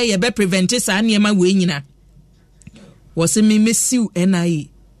mbehwe se ye be prevent sa niema we nyina wo se me mesiw NIA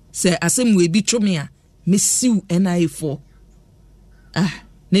se asemu ebi twome a mesiw NIA for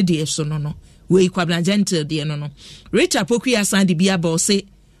ne de so no we kwabna gentle de no Richard Poku asan de bia ba se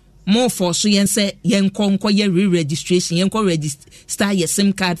more for so yen se yen konko ye re-registration yen ko register your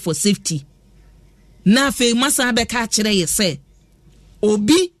SIM card for safety na fe masa be ka kire ye se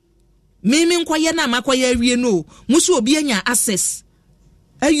obi meme nkoye na makoye awie no muso obi anya access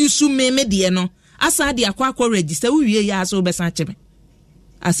ayusu meme de no asa de akwa register wie ya so be san kire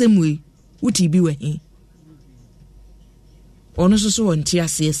asemwe uti bi we hin ono so wonti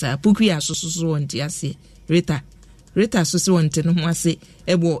ase sa Poku ya so wonti ase Rita so wonti no ho ase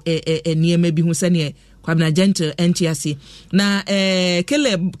ebo niema bi hu sane kwabna gentle enti ase na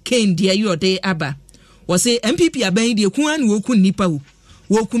Caleb Kane de ayode aba wo se MPP aban de ku an wo ku nipa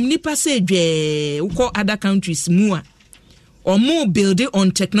wo kum nipa se dwe uko other countries mu a omo build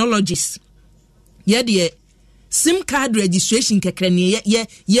on technologies ye de SIM card registration kekere ne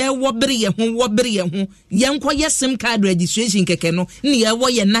ye wobere ye ho ye nko ye SIM card registration kekere no ne ye wo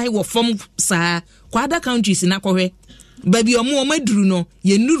ye nai wo form saa kwa other countries na kohwe baby omo maduru no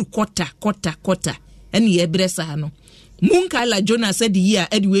ye nuru kota ene ye bresa no Munkala Jonas said here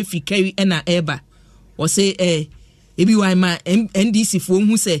edi we fi carry na eba o say ebi why ma NDC fo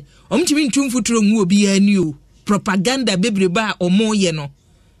hu say omtimi ntumfuturo mu obi ani o propaganda bebreba omo ye no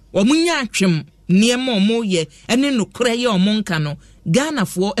omunya atwem niema omo ye ene no kra ye omo nka no Ghana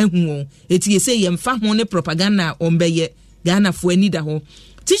fo ehu eti say ye mfa ho ne propaganda ombeye Ghana fo ani da ho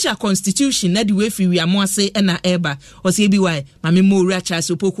teacher constitution na di we fi wi amose na eba o say ebi why mame mo ura Charles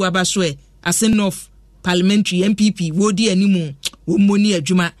Opoku abaso asen of parliamentary MPP wodi animu wo moni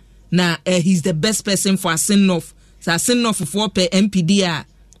adwuma na he's the best person for asen of for per MPD a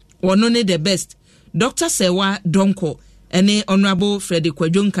ono ne the best Dr. Sewa Donko ene honorable Frederick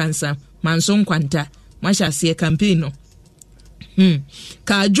Kwadjon Kansa Manson Kwanta masha se campaign no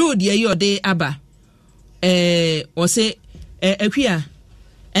ka jodi yode aba o se ahwia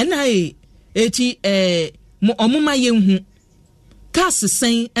NIA eti mo omuma yenhu kas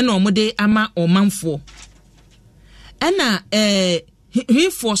sen ena omode ama omanfo ena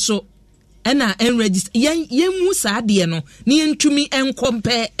hwefo so ena enregister yemu saade no ne ntumi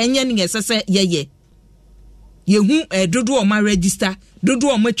enkompe enye ne yesese yeye yehu dodo o ma register dodo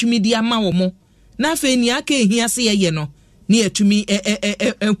o matumi di ama wo mo na afa ni aka ehia se yeye no ne atumi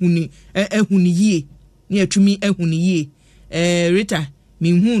ehuni yie ne atumi ehuni yie Rita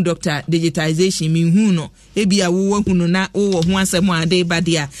minhu doctor digitization minhu no ebia wo hunu na wo ho asem ade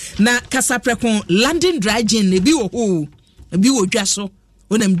badia na kasaprekon landing dragon ebi wo ho ebi wo dwaso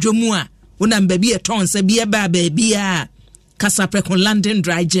wonam dwomu a wonam baby eton se bia ba bia kasaprekon landing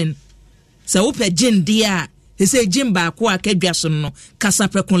dragon se wo pe gin dia se gin ba ko akadwaso no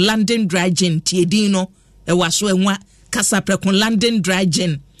kasaprekon landing dragon tiedin no e waso enwa kasaprekon landing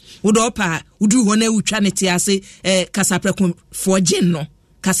dragon wodopa udu ho na utwa ne ti ase kasaprekon forgin no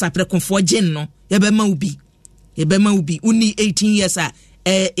kasaprekon forgin no yebema ubi uni 18 years a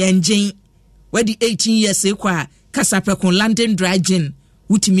engine wadi 18 years e kwa kasaprekon landing dragon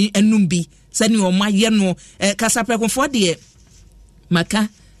utimi enumbi sani o maye no kasaprekon for de maka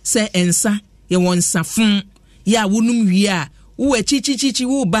se ensa ye wonsa fun ya wonum wi a wo achichichichi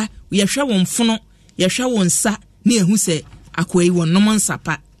wo ba ye hwe won fono ye hwe won sa ne ehu se akwai won nom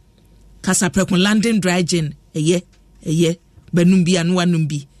nsapa kasaprekon landing dragon eye banumbi anu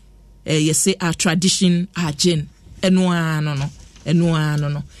anumbi ye say our tradition our gin eno ano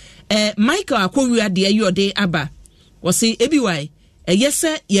no Michael akowia de ayode aba wo say ebi why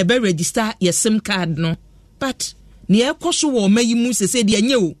yese ye be register your SIM card no but ne ekoso wo mayimu se de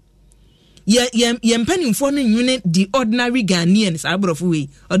anye o ye mpanimfo no nwene the ordinary Ghanaian sabrofo we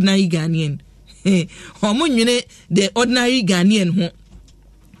ordinary Ghanaian homo nwene the ordinary Ghanaian ho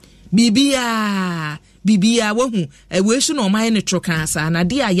bibia wahu we so no maye ne troka asa na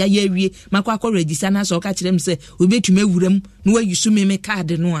de aya ya wie makwa register na so ka kirem se obetuma wuram no wa yusu meme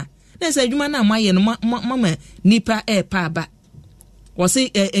card no a na se adwuma na maye no mama nipa pa ba wo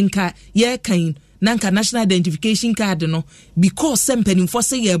se enka ye kan nanka national identification card no because sempanimfo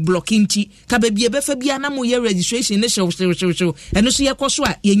say ye blocking ti ka ba bia befa bia na mo ye registration ne show eno so ye koso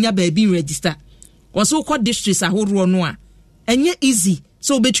a ye nya ba bi register waso ko districts ahoro no a enye easy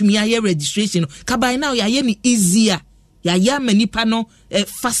so betumi aye registration ka by now ye ni easier ya manipa no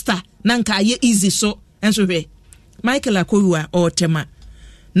faster nanka aye easy so enso hwe Michael Akowa or Tema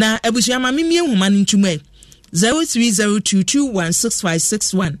na abusuama mimie homa ntuma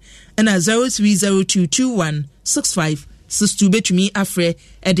 0302216561 and 0302216562 betumi afre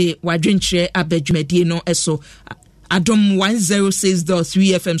ede wadwenkyere abadwumadie no eso Adom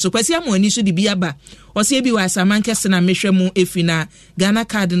 106.3 FM so kwasi amoni so di biaba ose bi wa Samankese na mehwe mu efina Ghana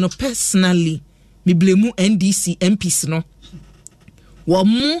card no personally miblemu NDC MPs no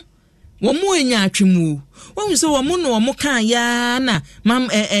womu enya atwemu won so womu no womu kan ya na mam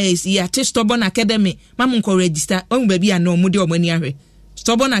ya Stubborn Academy mam nko register won ba bia na omu de omani ahwe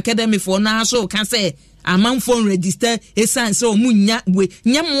Stubborn Academy for na so kan say amam phone register esan so omu nya we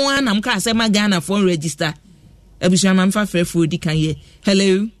nyamo na mka say ma Ghana phone register abusia mam fa frefo di kan ye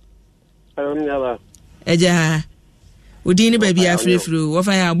hello nyaba eja odini ba bia frefro wo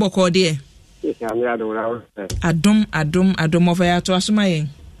fa ya bokọ de adom of ya to asoma yen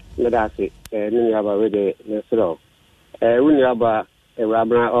medase ni aba we de nesro uni aba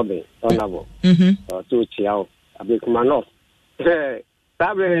Rabra Obe onabo to chiao abikuma no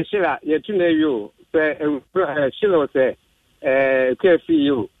sabre shira yetu na yo shira se kefi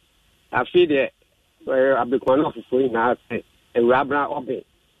yo afide abikuma no fufo na se Rabra Obe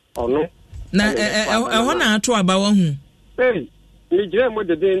ono na ho na ato aba wa hu mi jire mo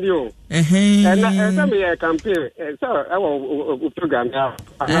de den dio na me campaign so program ya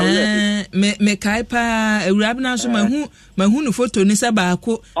me kai pa Ewurab na so mahu no photo ni se ba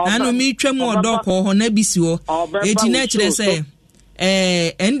ko na no mi twam odoko ho na bisi ho eti na kire se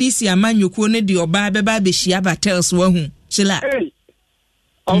NDC amanyoko ne de oba beba be hia battles wa hu chila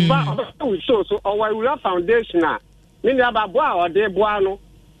oba so our foundation a me ni aba bo a ode bo ano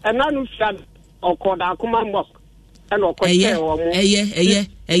na no fia okoda akoma mosque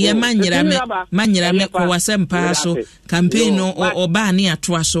eye manyira me ko wasempa so campaign no oba ne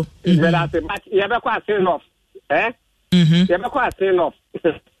atoa so ye be kwa say enough ye be kwa say enough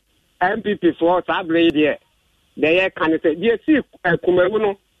MPP for table there they can say dey see kumawu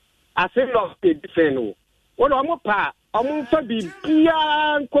no say enough dey different no wo omo pa omo fa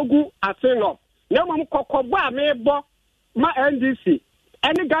bibia nkogu say enough na omo kokogbo a me bo ma NDC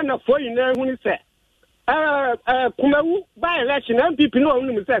any Ghana for you na hu ni say kumawu by election MPP no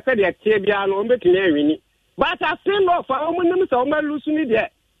only say the tie bia no mbetumi awini but I say no for omunum say omalusu ni de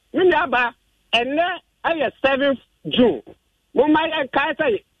me aba enne aye 7th June mo mai kai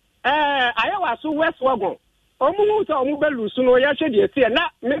say ayewa so West Wagon omunum say omu belusu no ya hwe de tie na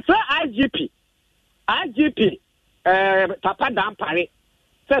me say IGP papa dan pare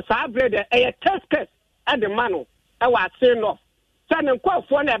say sabre de test case at the mano e wa say no sanin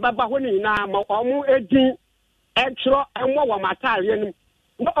kwafo na baba ho ni na ma omu edin etro enwo wa matare nim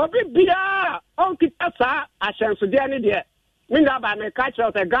obi bia on kita sa ahyenso de ne de minga ba me ka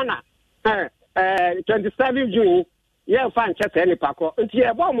kire se Ghana 27 June ye fa nche ni pako nti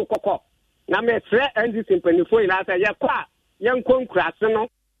e bo mu kokko na me fre NDC mpanifo ina sa ye kwa ye nkonkurase no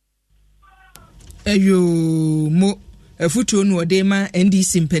ayo mo afutu no de ma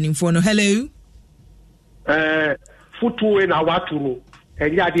NDC mpanifo no hello futu na waturu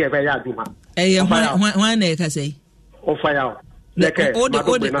eya de ebe ya duma hwan na ka say o fire leke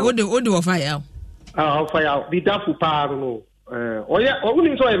ode o fire o fire bi dafu pa no oya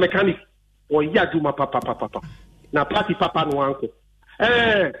owuni so e mechanic o ya duma papa na party papa no anko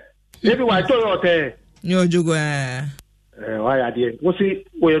ebi wa to yo te ni ojogo wa ya de wo si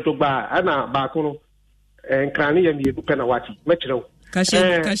wo to gba ana ba ko no nkrani ya mi ebu pe na wati mechiro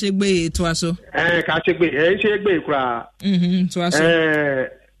Kashe gbe to aso kashe gbe kura to aso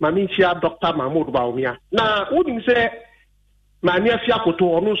mami chia Dr. Mahmoud Baumia na wodi se mani afia koto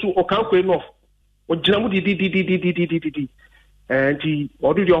onu so o kan ko enough o gina mu di nti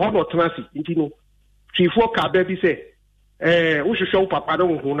odu di ho no transi nti no twifo ka ba bi se wo hwehwe papa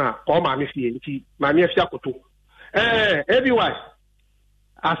no hu na ko ma me fie nti mani afia koto everyone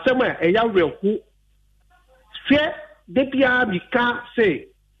asema eya rehu fe debia bika say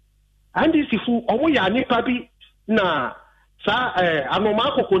NDC fu omo ya nipa bi na sa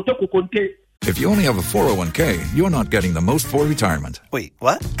anoma kokonte If you only have a 401k, you're not getting the most for retirement. Wait,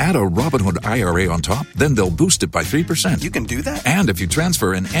 what? Add a Robinhood IRA on top, then they'll boost it by 3%. You can do that? And if you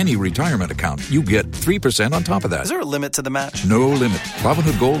transfer in any retirement account, you get 3% on top of that. Is there a limit to the match? No limit.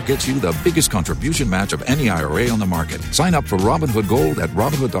 Robinhood Gold gets you the biggest contribution match of any IRA on the market. Sign up for Robinhood Gold at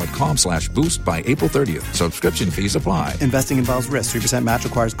Robinhood.com/boost by April 30th. Subscription fees apply. Investing involves risk. 3% match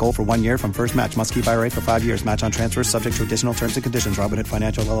requires gold for 1 year from first match. Must keep IRA for 5 years. Match on transfers subject to additional terms and conditions. Robinhood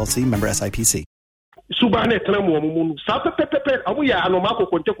Financial LLC, member SIPC. Subane Tramu, Sapa Pepe, Abuya, Anomako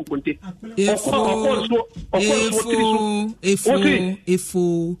Conte.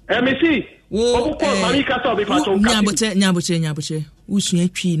 MEC, Nyaboche, Usua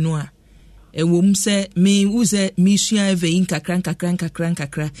Twi Noa. Ewom se me uze misua eve in kakra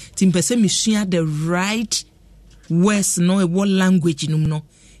timpese misua the right words no e what language num no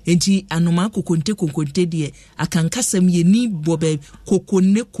enti anoma kokonte de akankasam ye ni bobe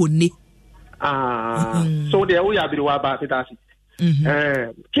kokone kone so there we are be wa ba titasi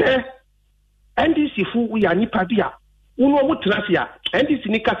ke NDC fu we are nipa bia uno mu trasia NDC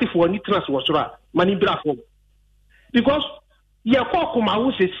ni kasi fu ni trans wo sora mani brafo because ye ko kuma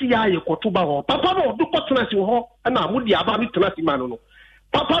wo se sia ye kotoba ho papa no do ko trans ho na mu di aba mi trans ma no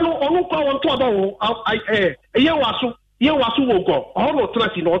papa no onu kwa won to aba ho ye waso wo go ho no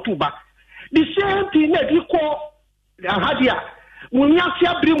trans no to ba the same thing na bi ko hadia munya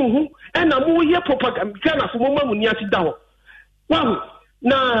sia brimu hu na mu ye propaganda na fu mo ma munya si da ho wow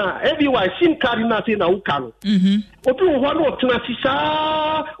na everyone sim card na say na uka no obi wo no trans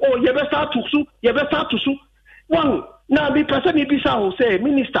sa o ye be sa tusu wow na be person be bisa o say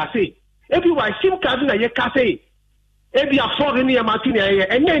minister say everyone sim card na ye ka say ebi afford ni ya martin ya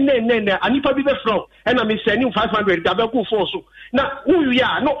ene anipa bi be from and I send you 500 da be go for so na who you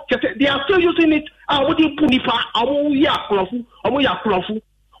are no they are still using it what you put nipa awu ya klofu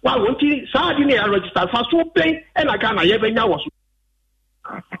wa wonti sa di na register fa so pay and I can ya be nya wo so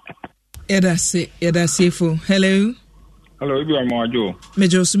Eda sefo hello ebi wa mojo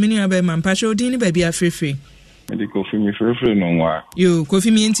mejo sumini abe man pacho din ni ba bia frefre me ko fi mi frefre no wa yo ko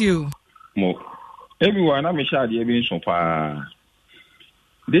fi mi enti o mo everyone na me sha de bi nso pa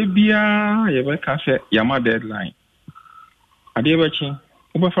de bia ye be ka se yama deadline ade be chi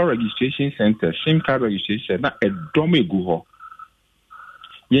oba for registration center sim card registration na edom egu ho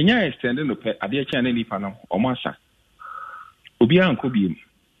ye nya extend no pe ade chi na nipa no o masa obi anko bi mu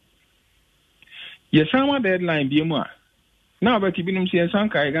ye sama deadline bi mu a na obati binum se san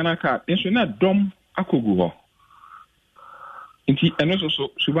kai gana ka enso na dom akogu ho nti eno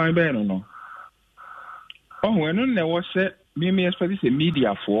so suban be no eno na wo se me expect say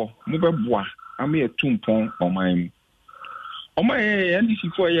media for mo be boa am ye tumpon oman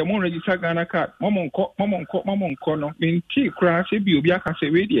NDC for ye mo register Ghana card mo nko no menti kra se bi obi aka se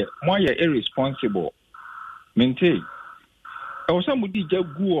we de mo ye irresponsible menti e wo se mo di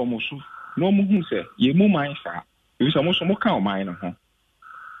jagu o mo so no mo hu se ye mo man sa e so mo so mo ka o man no ho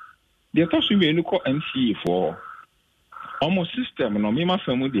de to so me nu ko NCA for almost system no me ma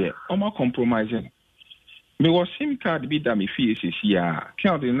famu de o ma compromising me was sim card bi da me fie sisi a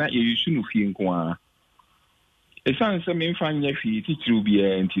count na ye use no fie nko a e san se me mfa nya fie titru bi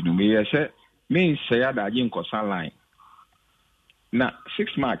e nti no me ye se me nse ya da je nkosa line na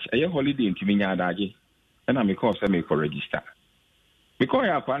 6 March a holiday nti me nya da je na me call se me ko register because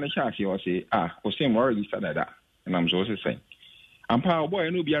ya kwa na sha se o se o se mo register da na am so se say ampa boy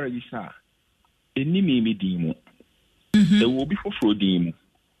no bi register eni me di mu e wo bi foforo di mu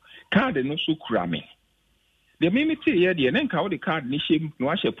card no so kura me the minute here the nenka the card ni shame no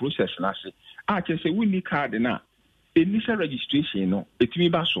a process na se a che say we need card na initial registration no etimi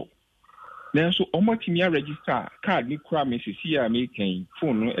ba so na so omotimi register card ni kura me sisi a me kan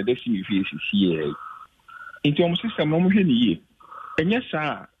phone no edesi me fi sisi e into omo system no mo hwe ni ye enye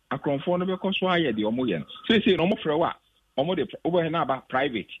sa akronfo no be koso aye de omo ye no say no mo frɛ wa omo de obo he na ba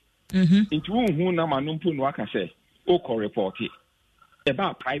private into hu na manumpu no aka say o ko report e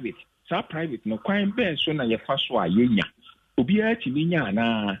ba private sa private no kwan ben so na ye fa so a yenya obi a timi nya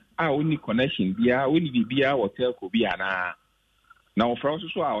na a oni connection bia oni bibia hotel ko bia na o fra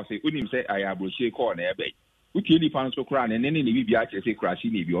so a o say onim say aya broche call na ebe uti ni pan so kra na ne ne bibia che say kra si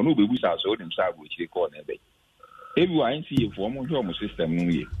ni bi ono bebu sa so onim sa broche call na ebe everyone see for mo hwe mo system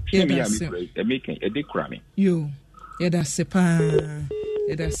no ye se me ya me pray e make e de kra me yo e da se pa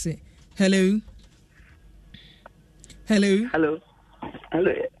e da se hello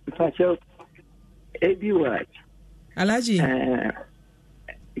Pacho ABY Alaji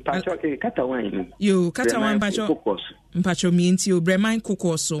Pacho ke katawan yo katawan Pacho mienti o breman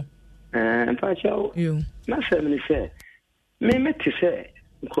kokoso Pacho yo na se me say me te say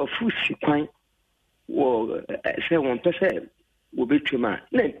nkurɔfo si kwan wɔ sɛ wɔn pɛ sɛ wɔbɛtwam a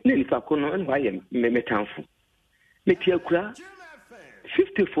na nipa ko no ɛna wayɛ mmemetamfo meti akura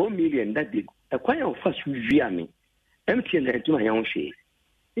 54 million that day ɛkwan a wɔfa so wia me MTN na adwuma yɛn ho hwee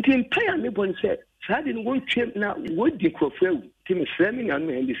nti mpae a mebɔ no sɛ saa de no wɔntwam na wɔdi nkurɔfo awu nti mesrɛ me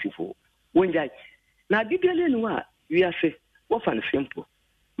nuanom NDC-foɔ wɔngyae na ade biara no a wiase wɔfa no simple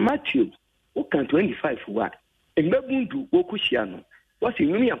Matthew woka 25 wa mmabundu wɔkɔhyia no wɔsɛ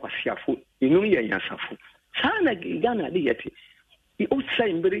nnwom yɛ akwasiafo nnwom yɛ nyasafo saa na Ghana de yɛte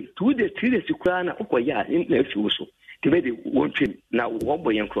ɔsɛ mbere 2 days 3 days koraa na wokɔyɛ a na afi wo so tibedi wɔntwam na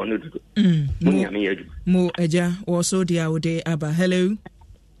wɔbɔ yɛn korɔ no dodo mo nyame yɛ adwuma mo agya wɔ so de awode aba. Hello,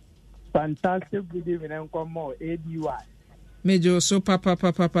 fantastic good evening and come more ADY Mejo so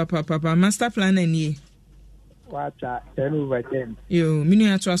papa master plan ani wacha 10/10 yo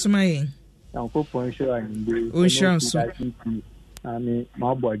minu ato asoma yen yanko pon show ani o show so ani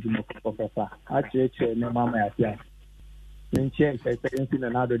ma bo adwuma papa acheche ne mama ya tia nche experience na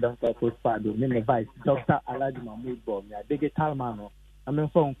na do don for pado me me vice Dr. Alhaji Mahmoud Bo me digital man no amen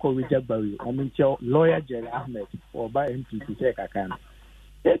for nko Wijagbawi amen che lawyer Jerry Ahmed or by MPP se kakan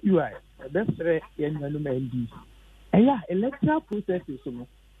ADY befre yenwanu mendi eya electoral processes no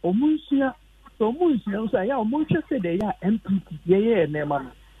omunsia so ya omunsia se de ya MPP ye na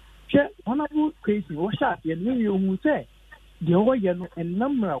ma che honorable crazy wo sha ye no ye hu se de wo ye no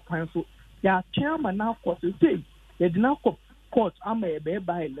enamra kwan so ya chairman na court say ye de na court ama ye be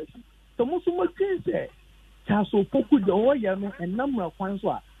by election so mo so mo se ta so poku de wo ye no enamra kwan so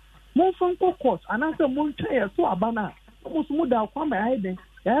a mo fan court anase mo ntwa ye so abana mo so mo da kwa ma ya den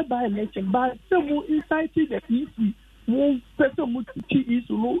ya by election but so mo inside the PC mo pese mo ti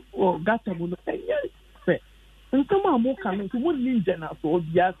isu no gata mo no fe nkama mo kan so mo ninja na so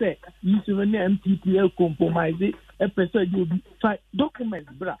bia se isu no na MPP compromise pese di obi fa document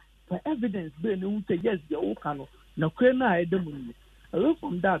bra for evidence be no say yes the o kan na kre na edem ni away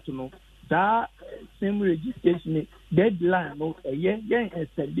from that no that same registration deadline no yen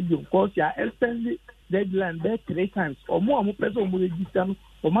extend because ya extend deadline there 3 times or more pese mo register no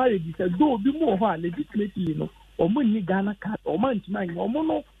o ma register do obi mo ho legitimately no omo ni Ghana card omo ntima omo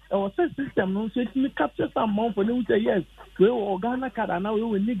no our system no so it capture some money for them say yes we Ghana card and now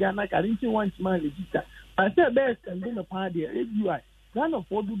we ni Ghana card into one man register I say best and then the party ADY Ghana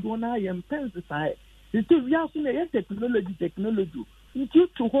for do na yem pens side it we are so na technology into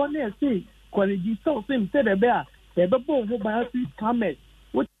to ho na say college so same say the bear e be bo ho ba scammers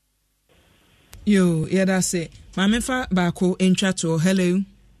yo yada say mamefa baako entwa to. Hello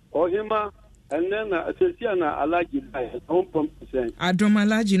ohima and then Cynthia Alaji by 1%. Adom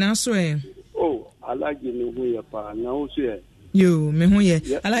Alaji na so oh Alaji no hu ye pa na wo so yo me hu ye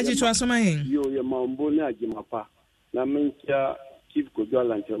Alaji to asoma yen yo ye mambo na agimapa na menkia chief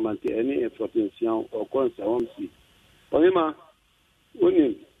Kojola Nchemante any potential or conservancy ohima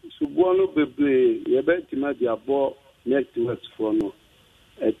oni subuano bebre ye betima dia bo networks for no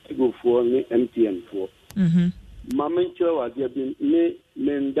etigo for ni MTN for mamenkia wa dia bi me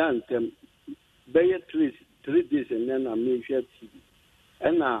mendantem Bay 3 days and then I may share TV.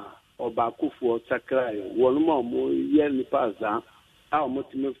 And now, or Bakufu or Sakrai, one more year pass down, our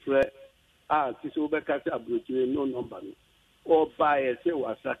multimate fret, this overcast abroad, no number, or buy a say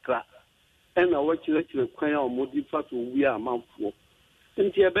was Sakra. And I watch you require or modify to we are month for.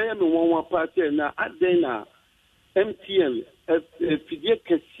 And here, by one party now at Dana MTN, a figure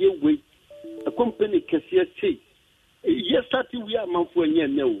cashier with a company cashier say, yes, we are month for a year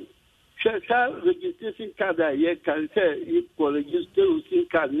now. Registration card I can say equal registration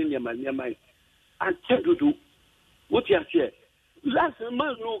card Niama. And tell you what you say. Last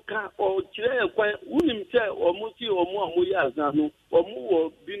month no car or chair wouldn't say or Muti or more Muyazano or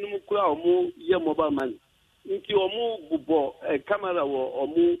more Binumukra or more Yamobile man. Into or more Bubo, a camera or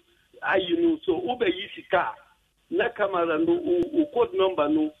more I so Uber easy car. Na camera no code number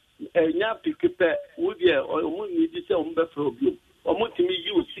no a yapi kepe would ye or need to say on you. Omotimi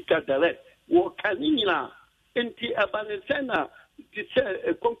use sika direct wo kanina enti abanesena ti say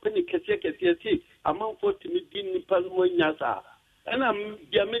a company kese amount for timi din nipa no nyasa ana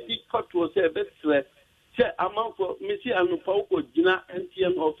bia medi court was a betre say amount for misi anupa ko gina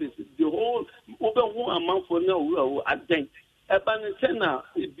MTN office the whole over who amount for now we aden abanesena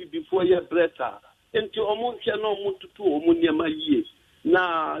before your breta enti omontia no mututu omuniama yie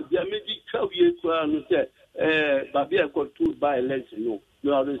na bia medi kawie kwa no say baby I got to buy election no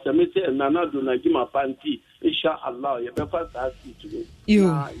you are submitted nana do na gima panti inshallah you be fast as to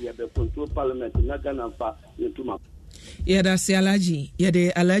you be control parliament na Ghana fa ntuma yada se Alaji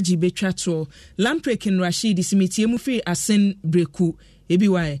yade Alaji betwa to Lamprekin Rashid simitie mu fi asen breku ebi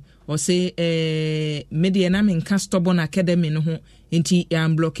why or say media na menka stubborn academy no ho enti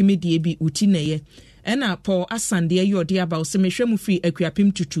block media bi uti na ye ena Paul Asande ye odi aba o se mehwe mu free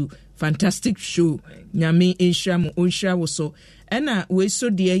akuapim tutu fantastic show nyame enhia mu onhia wo so ena we so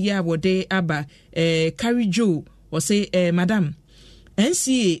de ye abode aba carry Joe o say madam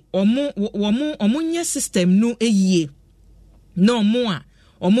NCA omo nya system no eyie no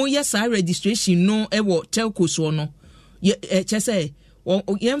omo ya sa registration no ewo telco so no chese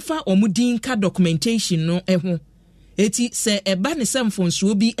yemfa omudin ka documentation no eho eti se eba ne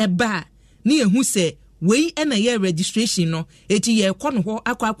semfonso bi eba ne ehu se wei na ye registration no eti ye kono ho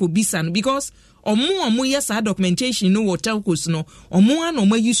akobisa no because omo ya sa documentation no wo telcos no omo an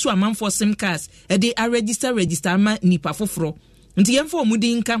omo yusu amanfo sim cards e dey register ma nipa foforo nti yemfa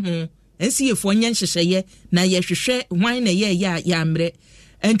omudin ka ho ensi efo nya nhyehyeye na ye hwehwe hwan na ye ya amre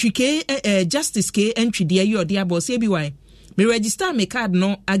entwike justice ke entwide ye odi abo se bi why me register me card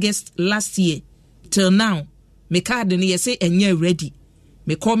no August last year till now me card no say enye ready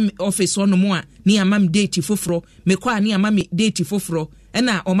me come office on mo a ni amam date foforo me kwa ni amam date foforo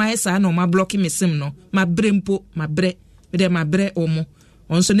na o ma esa na o ma block me sim no ma brempo ma bre me de ma bre omo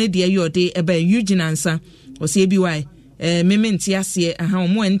onso ne de ye odi eba Eugene ansa o se bi why mementi ase aha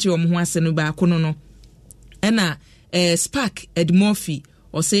omo enti omo ho ase no ba kono no na Spark Ed Murphy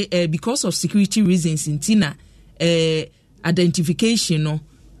or say because of security reasons intina identification no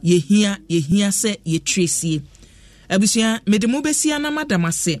ye hia se ye trace abusia medemo besia na madam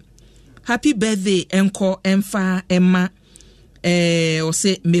ase happy birthday enko emfa emma o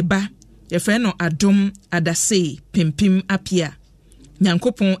say meba ye fe no adom adase pimpim apia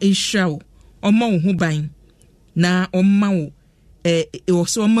nyankopon ehwao omo wo hu ban na omma wo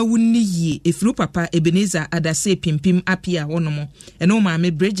so ma wuni yi efru papa Ebenezer adase pimpim apia wonomo eno ma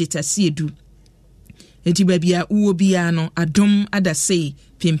me Bridget asiedu enti babia uwo bia no adom adase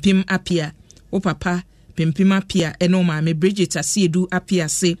pimpim apia o papa pimpim apia eno ma me Bridget asiedu apia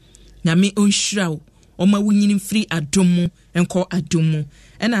se nyame onhirawo o ma wunyini free adom enko adom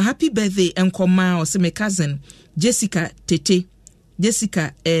ena happy birthday enko ma o se me cousin Jessica Tete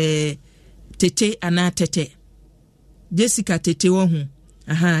ana Tete Jessica Tete wohu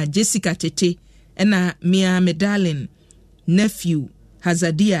Jessica Tete ena mia me darling nephew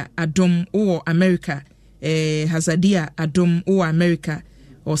Hazadia Adom o America Hazadia Adom o America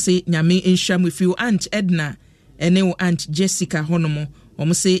o say nyame enhwam if you aunt Edna ene wo aunt Jessica honomo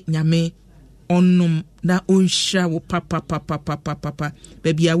o say nyame onnom na onhwa wo papa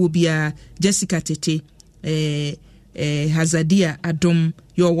baby a wo bia Jessica Tete Hazadia Adom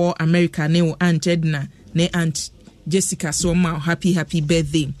yo wo America ne wo aunt Edna ne aunt Jessica so ma happy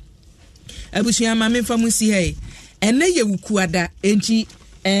birthday abusuya ma memfa musi hey ene ye wukuada enti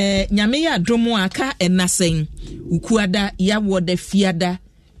nyame ya adomo aka enasen wukuada ya woda fiada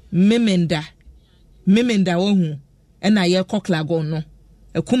memenda wohu ena ye koklagon no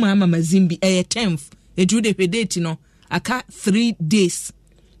ekuma ama mazimbi 10th edu de pedeti no aka 3 days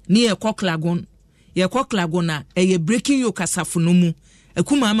ni ye koklagon na ye breaking yo kasafo no mu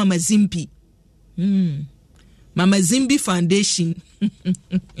ekuma ama mazimbi Mama Zimbi Foundation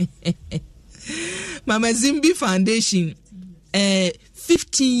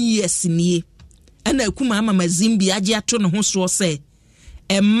 15 years nie ana ekuma Mama Zimbi age ato no ho so se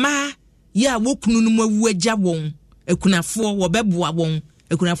emma ya wokunu no mawu agya won ekunafo wo beboa won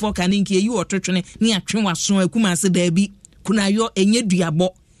ekunafo ka ne nkie yi ototwene ne atwe waso ekuma ase da bi kunayo enye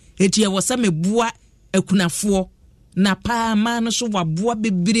duabo etie wo se meboa ekunafo na pa ma no so waboa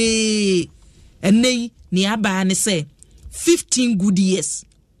bebre enei ni aba ne say 15 good years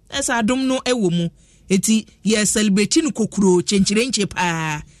esa adom no ewo mu eti ye celebrate no kokuro chenchirenche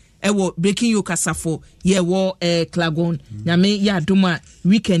pa ewo breaking yo kasafo ye wo klagon nyame ya adom a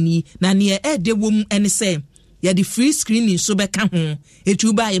weekend yi na ne de wo mu ene say ye the free screening so beka ho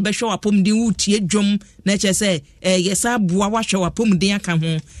etu ba ye be hwe wapom din wutie dwom na che say ye sa boa wa hwe wapom din aka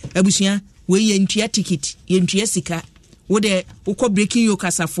ho abusua we ye ntua ticket ye ntua sika wo de ukọ breaking yo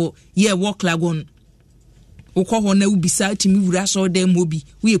kasafo ye wo klagon ukọ na ubisa timi wura so de mobi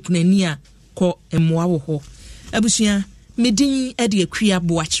we kunani a kọ emoa wo ho abusua medin e de akua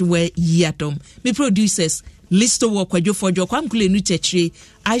boachewe yadom me producers listo wo kwadwofojo kwamkule nu techire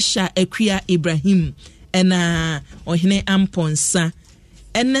Aisha Akua Ibrahim ena ohene Amponsa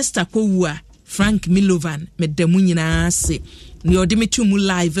Ernest Akowua Frank Milovan medamu nyina ase ni odimitum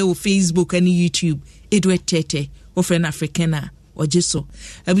live o Facebook and YouTube Edward Tete o friend Africana ojeso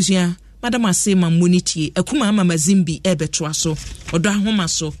abusua madam asema monity ekuma mama Zimbi ebeto so odo ahoma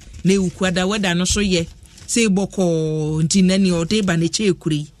so na ewukwada weda no so ye se boko ntinani ode ba ne che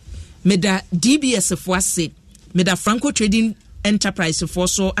ekuri meda DBS fo ase meda Franco Trading enterprise for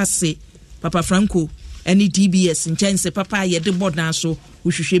so ase Papa Franco any DBS nkyɛnse papa yɛde board na so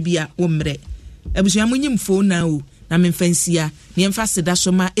wohwehwɛ bia wommerɛ abusua munyim phone na o na memfansia ne emfa seda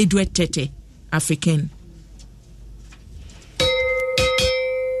so ma Edward Tete African